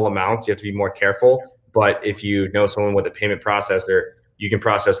small amounts. You have to be more careful. But if you know someone with a payment processor, you can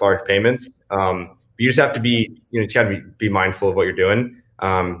process large payments. But you just have to be, you got to be mindful of what you're doing.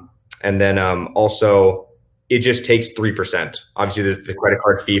 And then also, it just takes 3%. Obviously, there's the credit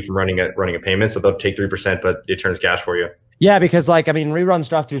card fee from running a payment, so they'll take 3%, but it turns cash for you. Yeah, because we run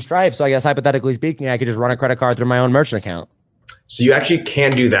stuff through Stripe, so I guess hypothetically speaking, I could just run a credit card through my own merchant account. So you actually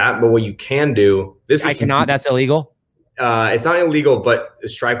can do that, but what you can do, I cannot. That's illegal. It's not illegal, but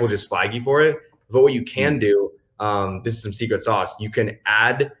Stripe will just flag you for it. But what you can do, this is some secret sauce. You can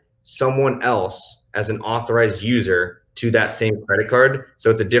add someone else as an authorized user to that same credit card.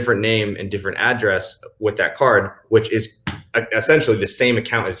 So it's a different name and different address with that card, which is essentially the same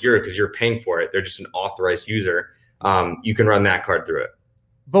account as yours because you're paying for it. They're just an authorized user. You can run that card through it.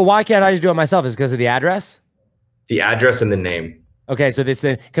 But why can't I just do it myself? Is it because of the address? The address and the name. Okay, so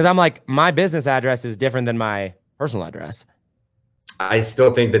because I'm like, my business address is different than my personal address. I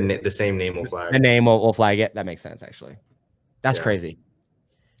still think the same name will flag. The name will flag it. That makes sense, actually. That's crazy.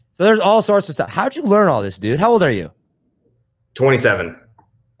 So there's all sorts of stuff. How'd you learn all this, dude? How old are you? 27.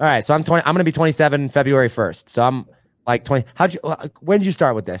 All right, so I'm 20. I'm gonna be 27 February 1st. So I'm like 20. When did you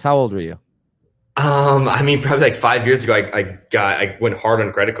start with this? How old were you? Probably like 5 years ago. I went hard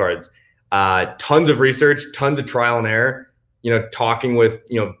on credit cards. Tons of research, tons of trial and error. Talking with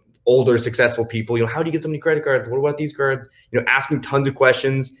older successful people. How do you get so many credit cards? What about these cards? Asking tons of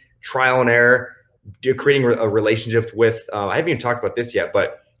questions, trial and error, creating a relationship with. I haven't even talked about this yet,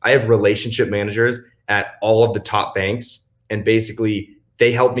 but I have relationship managers at all of the top banks. And basically,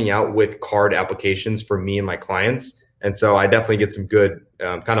 they help me out with card applications for me and my clients. And so I definitely get some good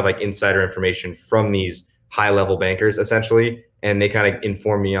kind of like insider information from these high-level bankers, essentially. And they kind of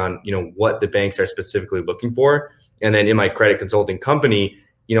inform me on, what the banks are specifically looking for. And then in my credit consulting company,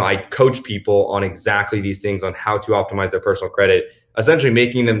 I coach people on exactly these things on how to optimize their personal credit, essentially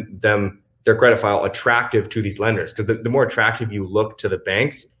making their credit file attractive to these lenders. Because the more attractive you look to the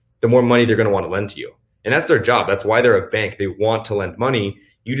banks, the more money they're going to want to lend to you. And that's their job. That's why they're a bank. They want to lend money.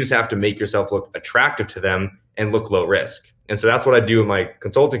 You just have to make yourself look attractive to them and look low risk. And so that's what I do in my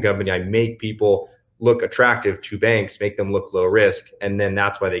consulting company. I make people look attractive to banks, make them look low risk. And then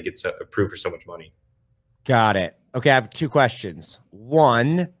that's why they get approved for so much money. Got it. Okay, I have 2 questions.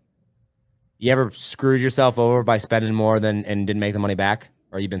 One, you ever screwed yourself over by spending more and didn't make the money back?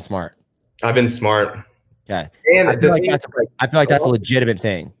 Or you been smart? I've been smart. Okay. And I feel like that's a legitimate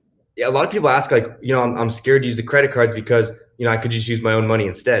thing. Yeah, a lot of people ask I'm scared to use the credit cards because, I could just use my own money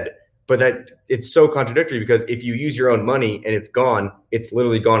instead. But that it's so contradictory because if you use your own money and it's gone, it's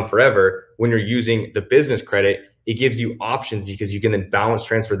literally gone forever. When you're using the business credit, it gives you options because you can then balance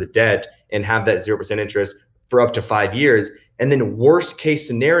transfer the debt and have that 0% interest for up to 5 years. And then worst case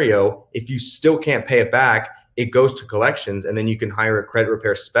scenario, if you still can't pay it back, it goes to collections and then you can hire a credit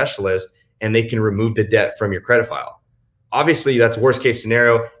repair specialist and they can remove the debt from your credit file. Obviously, that's worst case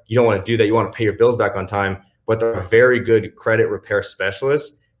scenario. You don't want to do that. You want to pay your bills back on time, but there are very good credit repair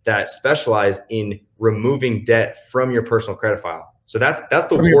specialists that specialize in removing debt from your personal credit file. So that's the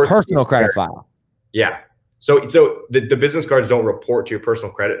from your personal credit file. Yeah. So the business cards don't report to your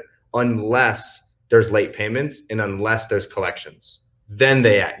personal credit unless there's late payments and unless there's collections. Then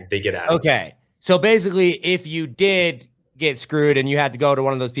they get added. Okay. So basically, if you did get screwed and you had to go to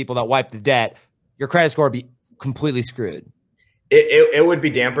one of those people that wiped the debt, your credit score would be completely screwed. It would be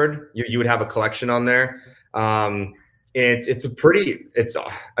dampened. You would have a collection on there. I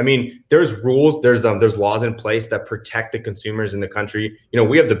mean, there's rules, there's laws in place that protect the consumers in the country. You know,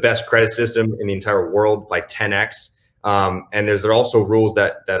 we have the best credit system in the entire world by 10x. And there are also rules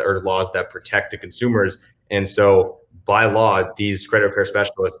that are laws that protect the consumers. And so by law, these credit repair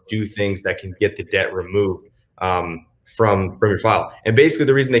specialists do things that can get the debt removed from your file. And basically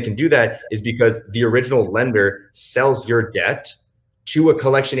the reason they can do that is because the original lender sells your debt to a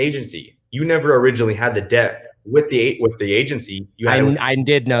collection agency. You never originally had the debt with the agency. I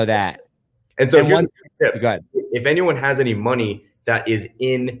did know that. And so if anyone has any money that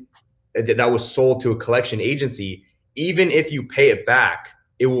was sold to a collection agency, even if you pay it back,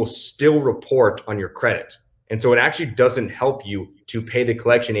 it will still report on your credit. And so it actually doesn't help you to pay the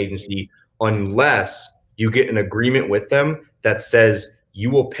collection agency unless you get an agreement with them that says you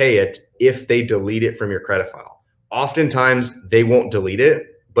will pay it if they delete it from your credit file. Oftentimes they won't delete it,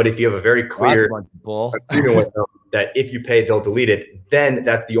 but if you have a very clear agreement with them that if you pay, they'll delete it, then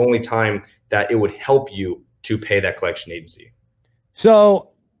that's the only time that it would help you to pay that collection agency. So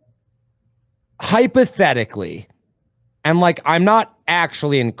hypothetically, and like, I'm not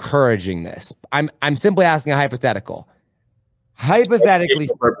actually encouraging this. I'm simply asking a hypothetical. Hypothetically,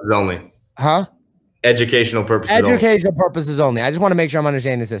 purposes only. Huh? Educational purposes. Educational purposes only. I just want to make sure I'm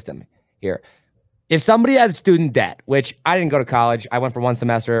understanding the system here. If somebody has student debt, which I didn't go to college, I went for one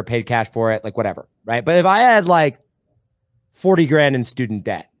semester, paid cash for it, like whatever, right? But if I had like 40 grand in student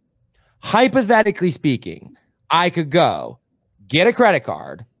debt, hypothetically speaking, I could go get a credit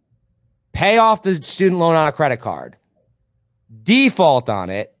card, pay off the student loan on a credit card, default on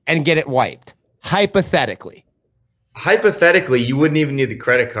it, and get it wiped. Hypothetically. Hypothetically, you wouldn't even need the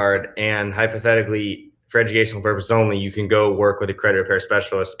credit card, and hypothetically, for educational purposes only, you can go work with a credit repair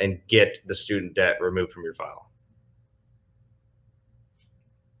specialist and get the student debt removed from your file.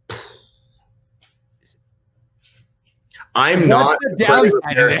 I'm not a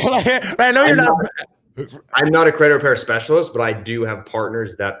credit repair specialist, but I do have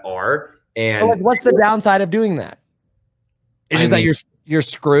partners that are. And like, what's the downside of doing that? It's just that you're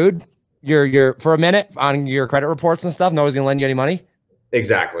screwed. You're for a minute on your credit reports and stuff. Nobody's gonna lend you any money.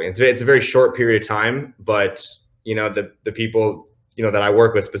 Exactly. It's a very short period of time, but you know, the people, you know, that I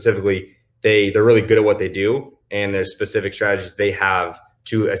work with specifically, they're really good at what they do, and there's specific strategies they have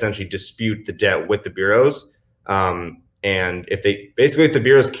to essentially dispute the debt with the bureaus. And if the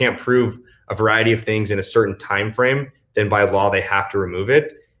bureaus can't prove a variety of things in a certain time frame, then by law they have to remove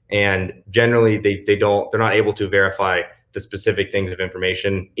it. And generally they're not able to verify the specific things of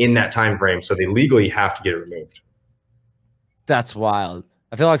information in that time frame, so they legally have to get it removed. That's wild.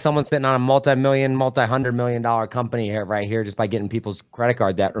 I feel like someone's sitting on a multi-hundred-million-dollar company here, right here, just by getting people's credit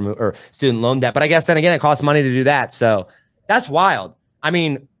card debt removed or student loan debt. But I guess then again, it costs money to do that. So that's wild. I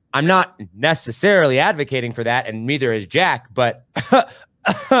mean, I'm not necessarily advocating for that, and neither is Jack. But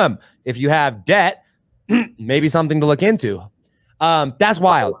if you have debt, maybe something to look into. That's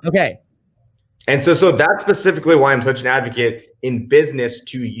wild. Okay. And so that's specifically why I'm such an advocate in business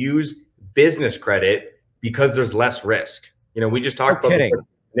to use business credit, because there's less risk. You know, we just talked about the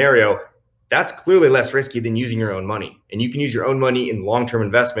scenario. That's clearly less risky than using your own money. And you can use your own money in long-term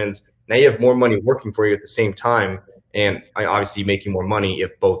investments. Now you have more money working for you at the same time. And obviously making more money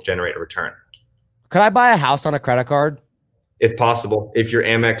if both generate a return. Could I buy a house on a credit card? It's possible if your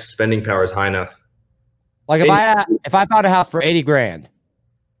Amex spending power is high enough. Like if I bought a house for 80 grand,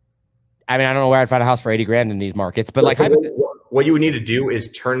 I mean, I don't know where I'd find a house for 80 grand in these markets, but like what you would need to do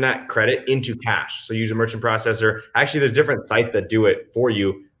is turn that credit into cash. So use a merchant processor. Actually, there's different sites that do it for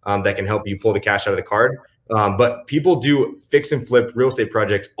you that can help you pull the cash out of the card. But people do fix and flip real estate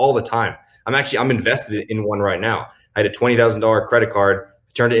projects all the time. I'm invested in one right now. I had a $20,000 credit card,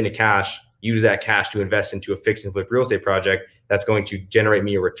 turned it into cash, use that cash to invest into a fix and flip real estate project that's going to generate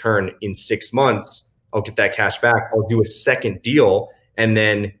me a return in 6 months. I'll get that cash back. I'll do a second deal, and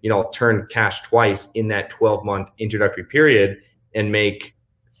then, you know, I'll turn cash twice in that 12-month introductory period and make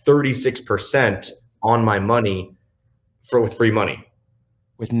 36% on my money with free money.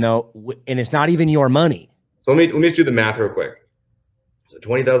 And it's not even your money. So let me just do the math real quick. So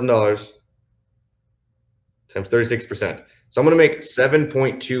 $20,000 times 36%. So I'm going to make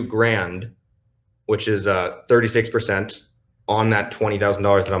 7.2 grand, which is 36% on that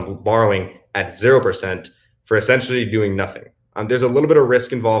 $20,000 that I'm borrowing at 0% for essentially doing nothing. There's a little bit of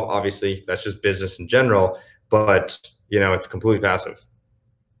risk involved, obviously. That's just business in general, but it's completely passive.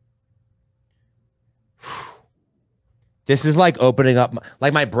 This is like opening up,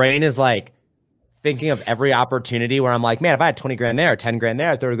 like my brain is like thinking of every opportunity where I'm like, man, if I had 20 grand there, 10 grand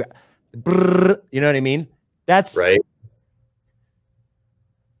there, 30 grand, brrr, you know what I mean? That's right.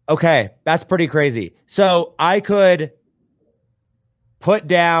 Okay. That's pretty crazy. So I could put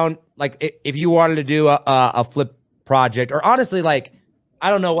down, like, if you wanted to do a flip project, or honestly, like, I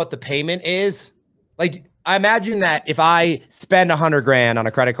don't know what the payment is. Like, I imagine that if I spend 100 grand on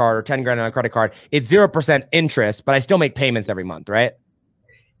a credit card or 10 grand on a credit card, it's 0% interest, but I still make payments every month, right?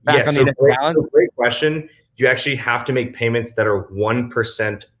 Yeah, so great question. You actually have to make payments that are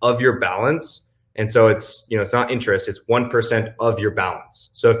 1% of your balance. And so it's, it's not interest, it's 1% of your balance.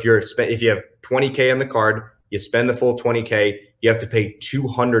 So if if you have 20K on the card, you spend the full 20K, you have to pay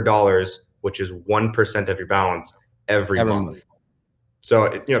 $200, which is 1% of your balance every month. So,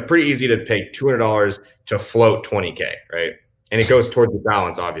 pretty easy to pay $200 to float 20K, right? And it goes towards the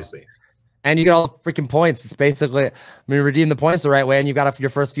balance, obviously. And you get all the freaking points. It's basically, I mean, redeem the points the right way, and you've got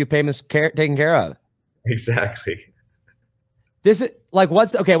your first few payments taken care of. Exactly. This is like,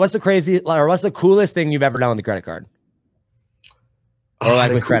 what's the crazy, or what's the coolest thing you've ever done with the credit card? Or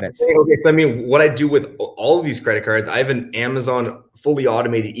like with credits? Okay, so I mean, what I do with all of these credit cards, I have an Amazon fully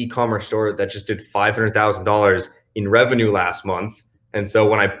automated e-commerce store that just did $500,000 in revenue last month. And so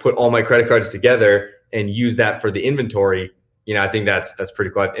when I put all my credit cards together and use that for the inventory, I think that's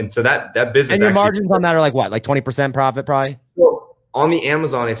pretty cool. And so that business, and your margins on that are like what, like 20% profit probably? So on the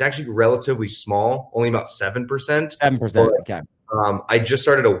Amazon, it's actually relatively small, only about 7%. 7%. Okay. I just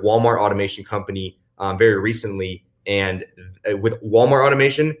started a Walmart automation company very recently, and with Walmart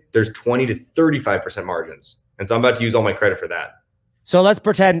automation, there's 20 to 35% margins, and so I'm about to use all my credit for that. So let's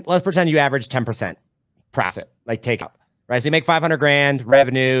pretend you average 10% profit, like take up, right? So you make 500 grand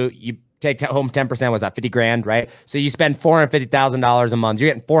revenue, you take home 10%, was that 50 grand, right? So you spend $450,000 a month. You're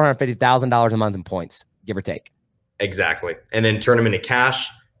getting $450,000 a month in points, give or take. Exactly. And then turn them into cash,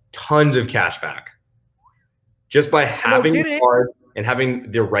 tons of cash back. Just by having the cards and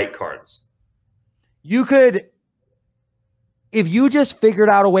having the right cards. You could, if you just figured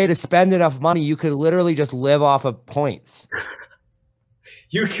out a way to spend enough money, you could literally just live off of points.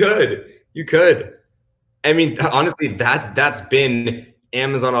 You could. I mean, honestly, that's been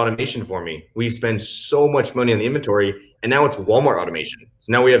Amazon automation for me. We spend so much money on the inventory, and now it's Walmart automation.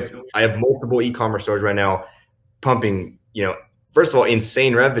 So now I have multiple e-commerce stores right now pumping, first of all,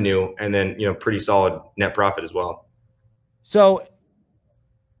 insane revenue, and then, pretty solid net profit as well. So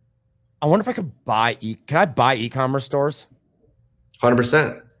I wonder if I could can I buy e-commerce stores?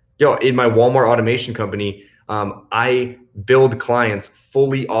 100%. Yo, in my Walmart automation company, I build clients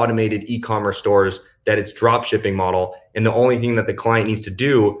fully automated e-commerce stores that it's drop shipping model. And the only thing that the client needs to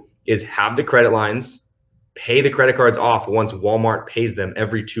do is have the credit lines, pay the credit cards off once Walmart pays them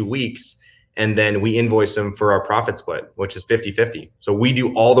every 2 weeks. And then we invoice them for our profit split, which is 50-50. So we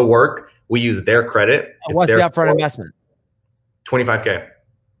do all the work. We use their credit. What's the upfront investment? 25K.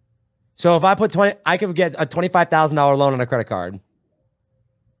 So if I put I could get a $25,000 loan on a credit card,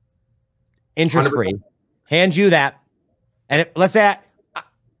 interest free, hand you that. And let's say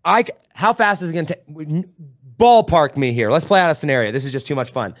how fast is it going to take? Ballpark me here. Let's play out a scenario. This is just too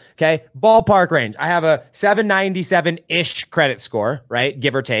much fun. Okay. Ballpark range. I have a 797-ish credit score, right?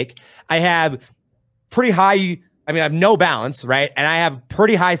 Give or take. I have pretty high, I have no balance, right? And I have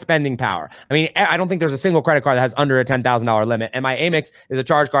pretty high spending power. I mean, I don't think there's a single credit card that has under a $10,000 limit. And my Amex is a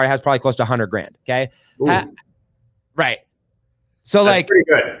charge card that has probably close to 100 grand. Okay. Right. So that's pretty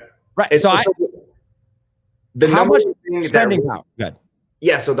good. Right. So how much spending power? Good.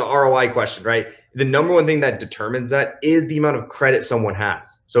 Yeah. So the ROI question, right? The number one thing that determines that is the amount of credit someone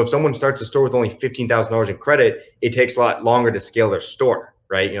has. So if someone starts a store with only $15,000 in credit, it takes a lot longer to scale their store,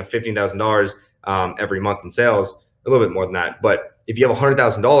 right? $15,000 every month in sales, a little bit more than that. But if you have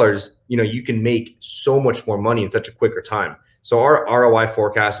 $100,000, you can make so much more money in such a quicker time. So our ROI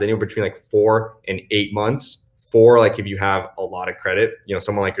forecast is anywhere between like 4 and 8 months. 4, like if you have a lot of credit,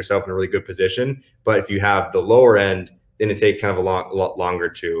 someone like yourself in a really good position. But if you have the lower end, then it takes kind of a lot longer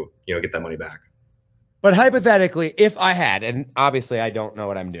to, get that money back. But hypothetically, if I had, and obviously I don't know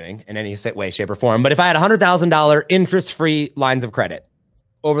what I'm doing in any way, shape, or form, but if I had $100,000 interest-free lines of credit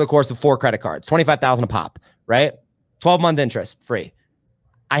over the course of 4 credit cards, $25,000 a pop, right? 12-month interest free.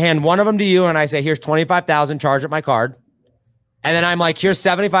 I hand one of them to you and I say, here's $25,000, charge at my card. And then I'm like, here's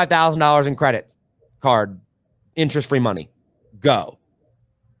 $75,000 in credit card interest-free money. Go.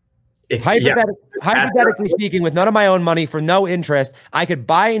 Hypothetically Speaking, with none of my own money for no interest, I could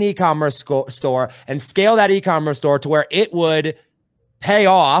buy an e-commerce store and scale that e-commerce store to where it would pay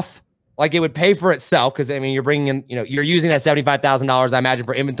off, like it would pay for itself. Because I mean, you're bringing in, you're using that $75,000, I imagine,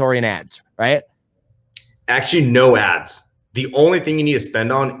 for inventory and ads, right? Actually, no ads. The only thing you need to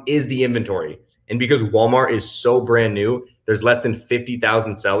spend on is the inventory. And because Walmart is so brand new, there's less than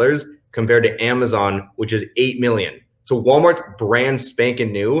 50,000 sellers compared to Amazon, which is 8 million. So Walmart's brand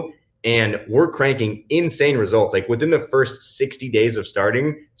spanking new. And we're cranking insane results. Like within the first 60 days of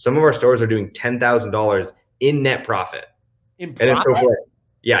starting, some of our stores are doing $10,000 in net profit. In profit? And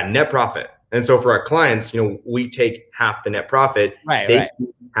so net profit. And so for our clients, we take half the net profit. They keep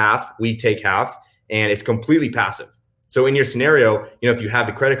half, we take half, and it's completely passive. So in your scenario, if you have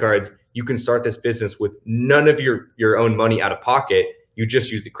the credit cards, you can start this business with none of your own money out of pocket. You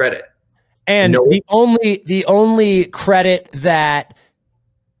just use the credit. And the only credit that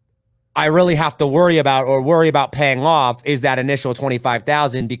I really have to worry about paying off is that initial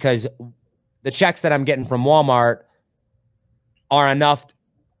 25,000, because the checks that I'm getting from Walmart are enough.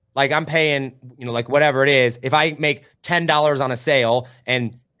 Like I'm paying, like whatever it is. If I make $10 on a sale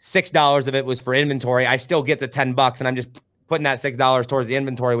and $6 of it was for inventory, I still get the $10, and I'm just putting that $6 towards the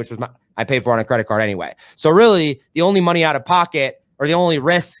inventory, which was I paid for on a credit card anyway. So really, the only money out of pocket, or the only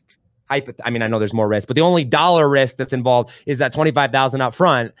risk, I mean, I know there's more risk, but the only dollar risk that's involved is that $25,000 up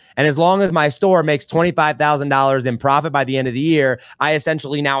front. And as long as my store makes $25,000 in profit by the end of the year, I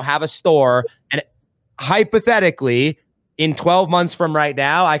essentially now have a store. And hypothetically, in 12 months from right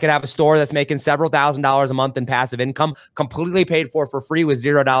now, I could have a store that's making several $1,000s a month in passive income, completely paid for free with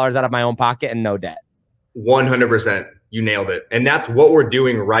 $0 out of my own pocket and no debt. 100%. You nailed it. And that's what we're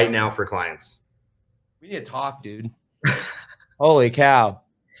doing right now for clients. We need to talk, dude. Holy cow.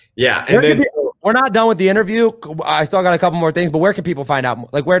 Yeah. And then we're not done with the interview. I still got a couple more things, but where can people find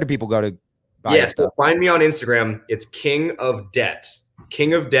out? Like, where do people go to buy your stuff? So find me on Instagram. It's King of Debt.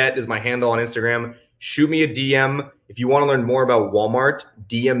 King of Debt is my handle on Instagram. Shoot me a DM. If you want to learn more about Walmart,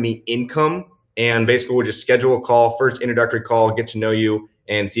 DM me income. And basically, we'll just schedule a call, first introductory call, get to know you,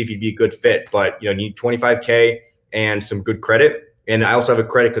 and see if you'd be a good fit. But, you need 25K and some good credit. And I also have a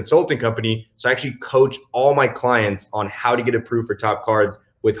credit consulting company. So I actually coach all my clients on how to get approved for top cards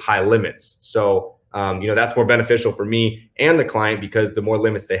with high limits. So, that's more beneficial for me and the client, because the more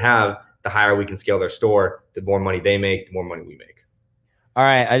limits they have, the higher we can scale their store, the more money they make, the more money we make. All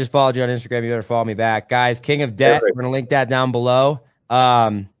right. I just followed you on Instagram. You better follow me back. Guys, King of Debt. We're going to link that down below.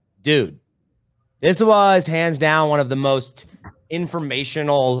 Dude, this was hands down one of the most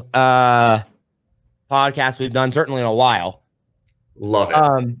informational podcasts we've done, certainly in a while. Love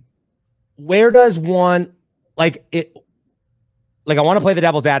it. Where does one, I want to play the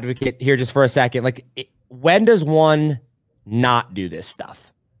devil's advocate here just for a second. When does one not do this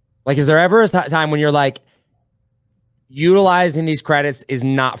stuff? Is there ever a time when you're like, utilizing these credits is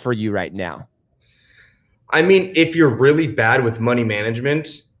not for you right now? I mean, if you're really bad with money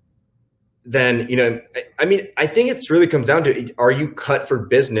management, then, I think it's really comes down to, are you cut for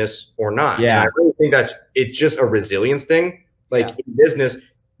business or not? Yeah. And I really think it's just a resilience thing. In business,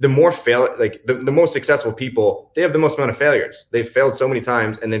 the more the most successful people, they have the most amount of failures. They've failed so many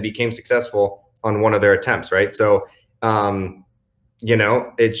times and then became successful on one of their attempts, right? So,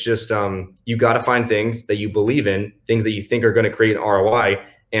 it's just, you got to find things that you believe in, things that you think are going to create an ROI.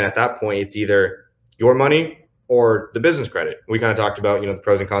 And at that point, it's either your money or the business credit. We kind of talked about, the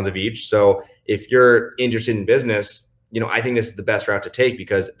pros and cons of each. So if you're interested in business, I think this is the best route to take,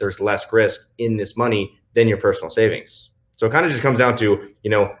 because there's less risk in this money than your personal savings. So it kind of just comes down to,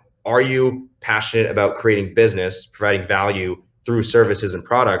 are you passionate about creating business, providing value through services and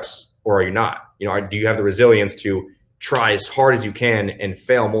products, or are you not? Do you have the resilience to try as hard as you can and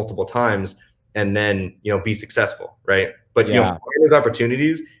fail multiple times and then, be successful, right? But, find those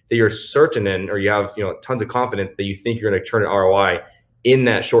opportunities that you're certain in, or you have, tons of confidence that you think you're going to turn an ROI in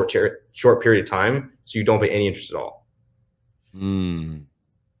that short period of time, so you don't pay any interest at all.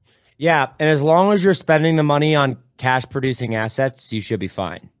 Yeah. And as long as you're spending the money on cash producing assets, you should be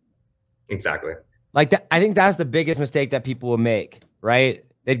fine. Exactly. I think that's the biggest mistake that people will make, right?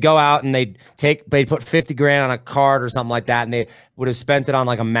 They'd go out and they'd put 50 grand on a card or something like that, and they would have spent it on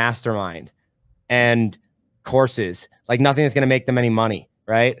a mastermind and courses. Nothing is going to make them any money,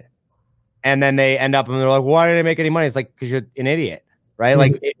 right? And then they end up and they're like, why didn't I make any money? It's because you're an idiot, right?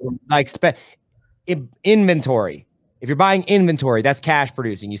 Inventory. If you're buying inventory, that's cash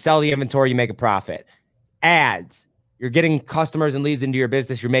producing. You sell the inventory, you make a profit. Ads. You're getting customers and leads into your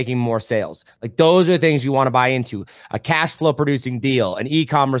business. You're making more sales. Like those are things you want to buy into. A cash flow producing deal, an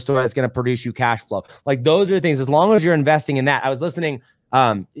e-commerce store that's going to produce you cash flow. Like those are things, as long as you're investing in that. I was listening.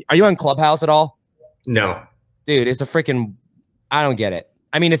 Are you on Clubhouse at all? No. Dude, it's a freaking, I don't get it.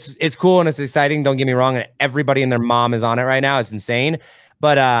 I mean, it's cool and it's exciting. Don't get me wrong. And everybody and their mom is on it right now. It's insane.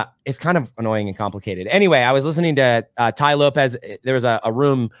 But it's kind of annoying and complicated. Anyway, I was listening to Ty Lopez. There was a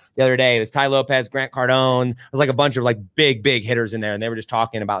room the other day. It was Ty Lopez, Grant Cardone. It was like a bunch of like big hitters in there, and they were just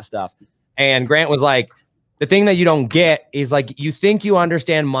talking about stuff. And Grant was like, the thing that you don't get is like you think you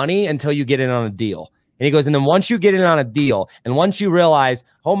understand money until you get in on a deal. And he goes, and then once you get in on a deal, and once you realize,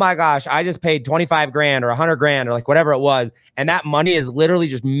 oh my gosh, I just paid 25 grand or 100 grand or like whatever it was, and that money is literally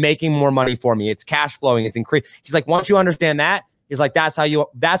just making more money for me. It's cash flowing. It's increased. He's like, once you understand that. He's like, that's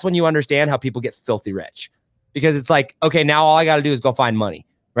when you understand how people get filthy rich, because it's like, okay, now all I got to do is go find money.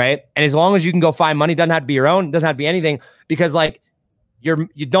 Right. And as long as you can go find money, doesn't have to be your own, doesn't have to be anything, because like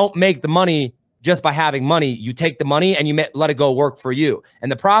you don't make the money just by having money. You take the money and you let it go work for you. And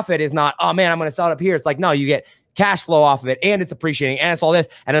the profit is not, oh man, I'm going to sell it up here. It's like, no, you get cash flow off of it, and it's appreciating, and it's all this.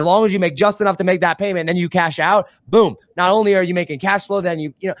 And as long as you make just enough to make that payment, and then you cash out, boom. Not only are you making cash flow, then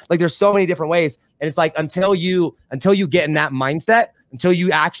you know, like there's so many different ways. And it's like, until you get in that mindset, until you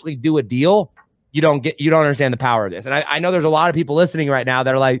actually do a deal, you don't understand the power of this. And I know there's a lot of people listening right now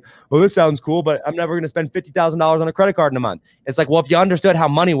that are like, well, this sounds cool, but I'm never going to spend $50,000 on a credit card in a month. It's like, well, if you understood how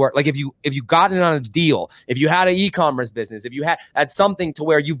money works, like if you got in on a deal, if you had an e-commerce business, if you had something to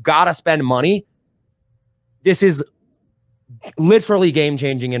where you've got to spend money, this is literally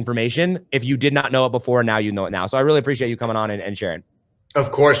game-changing information. If you did not know it before, now you know it now. So I really appreciate you coming on and sharing.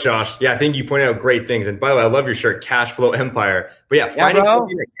 Of course, Josh. Yeah, I think you pointed out great things. And by the way, I love your shirt, Cash Flow Empire. But yeah, finding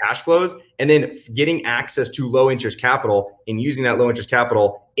something that cash flows and then getting access to low interest capital and using that low interest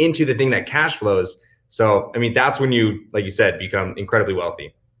capital into the thing that cash flows. So, I mean, that's when you, like you said, become incredibly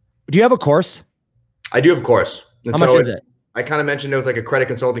wealthy. Do you have a course? I do have a course. And how much is it? I kind of mentioned it was like a credit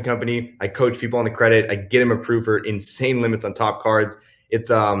consulting company. I coach people on the credit. I get them approved for insane limits on top cards. It's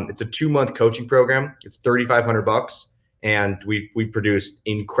a 2-month coaching program. It's $3,500. And we produce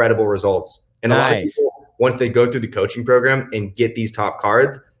incredible results. And a lot of people, once they go through the coaching program and get these top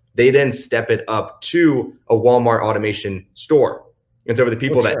cards, they then step it up to a Walmart automation store. And so for the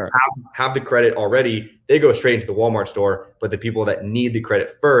people that have the credit already, they go straight into the Walmart store. But the people that need the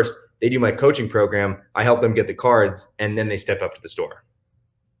credit first, they do my coaching program. I help them get the cards, and then they step up to the store.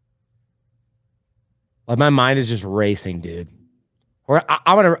 Like my mind is just racing, dude.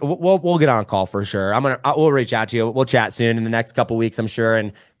 We'll get on a call for sure. We'll reach out to you. We'll chat soon in the next couple of weeks, I'm sure,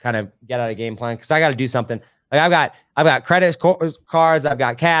 and kind of get out a game plan, because I got to do something. Like I've got credit cards, I've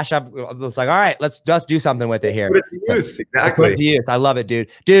got cash. It's like, all right, let's do something with it here. Put it to use. Exactly. Put it to use. I love it, dude.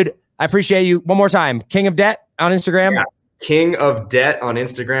 Dude, I appreciate you. One more time, King of Debt on Instagram. Yeah. King of Debt on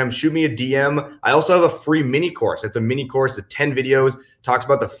Instagram. Shoot me a DM. I also have a free mini course. It's a mini course, the 10 videos, talks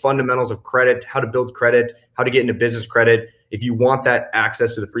about the fundamentals of credit, how to build credit, how to get into business credit. If you want that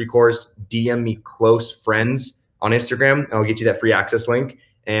access to the free course, DM me close friends on Instagram, and I'll get you that free access link.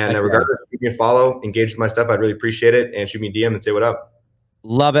 And regardless, give me a follow, engage with my stuff. I'd really appreciate it. And shoot me a DM and say what up.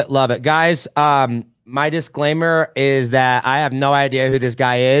 Love it. Love it. Guys, my disclaimer is that I have no idea who this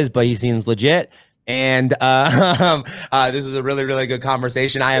guy is, but he seems legit. And this is a really, really good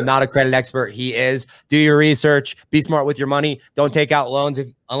conversation. I am not a credit expert. He is. Do your research. Be smart with your money. Don't take out loans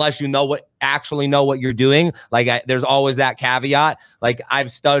unless you actually know what you're doing. Like there's always that caveat. Like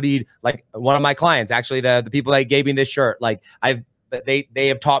I've studied, like one of my clients, actually the people that gave me this shirt, like they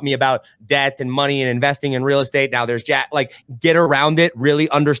have taught me about debt and money and investing in real estate. Now there's like get around it, really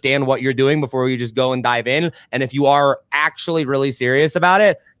understand what you're doing before you just go and dive in. And if you are actually really serious about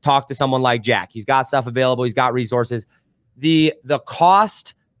it, talk to someone like Jack. He's got stuff available. He's got resources. The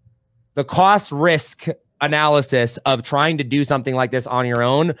cost risk analysis of trying to do something like this on your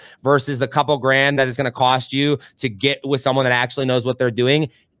own versus the couple grand that is going to cost you to get with someone that actually knows what they're doing.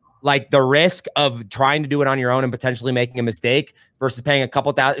 Like the risk of trying to do it on your own and potentially making a mistake versus paying a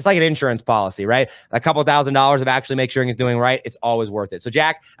couple thousand. It's like an insurance policy, right? A couple $1,000s of actually make sure it's doing right. It's always worth it. So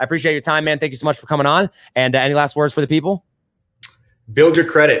Jack, I appreciate your time, man. Thank you so much for coming on. And any last words for the people? Build your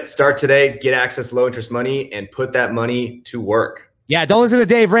credit. Start today. Get access to low interest money and put that money to work. Yeah, don't listen to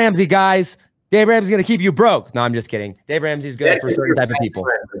Dave Ramsey, guys. Dave Ramsey's going to keep you broke. No, I'm just kidding. Dave Ramsey's good for certain type of people.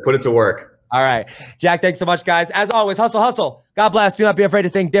 Put it to work. All right. Jack, thanks so much, guys. As always, hustle, hustle. God bless. Do not be afraid to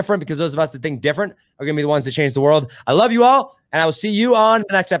think different, because those of us that think different are going to be the ones that change the world. I love you all, and I will see you on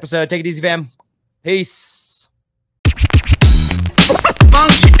the next episode. Take it easy, fam. Peace.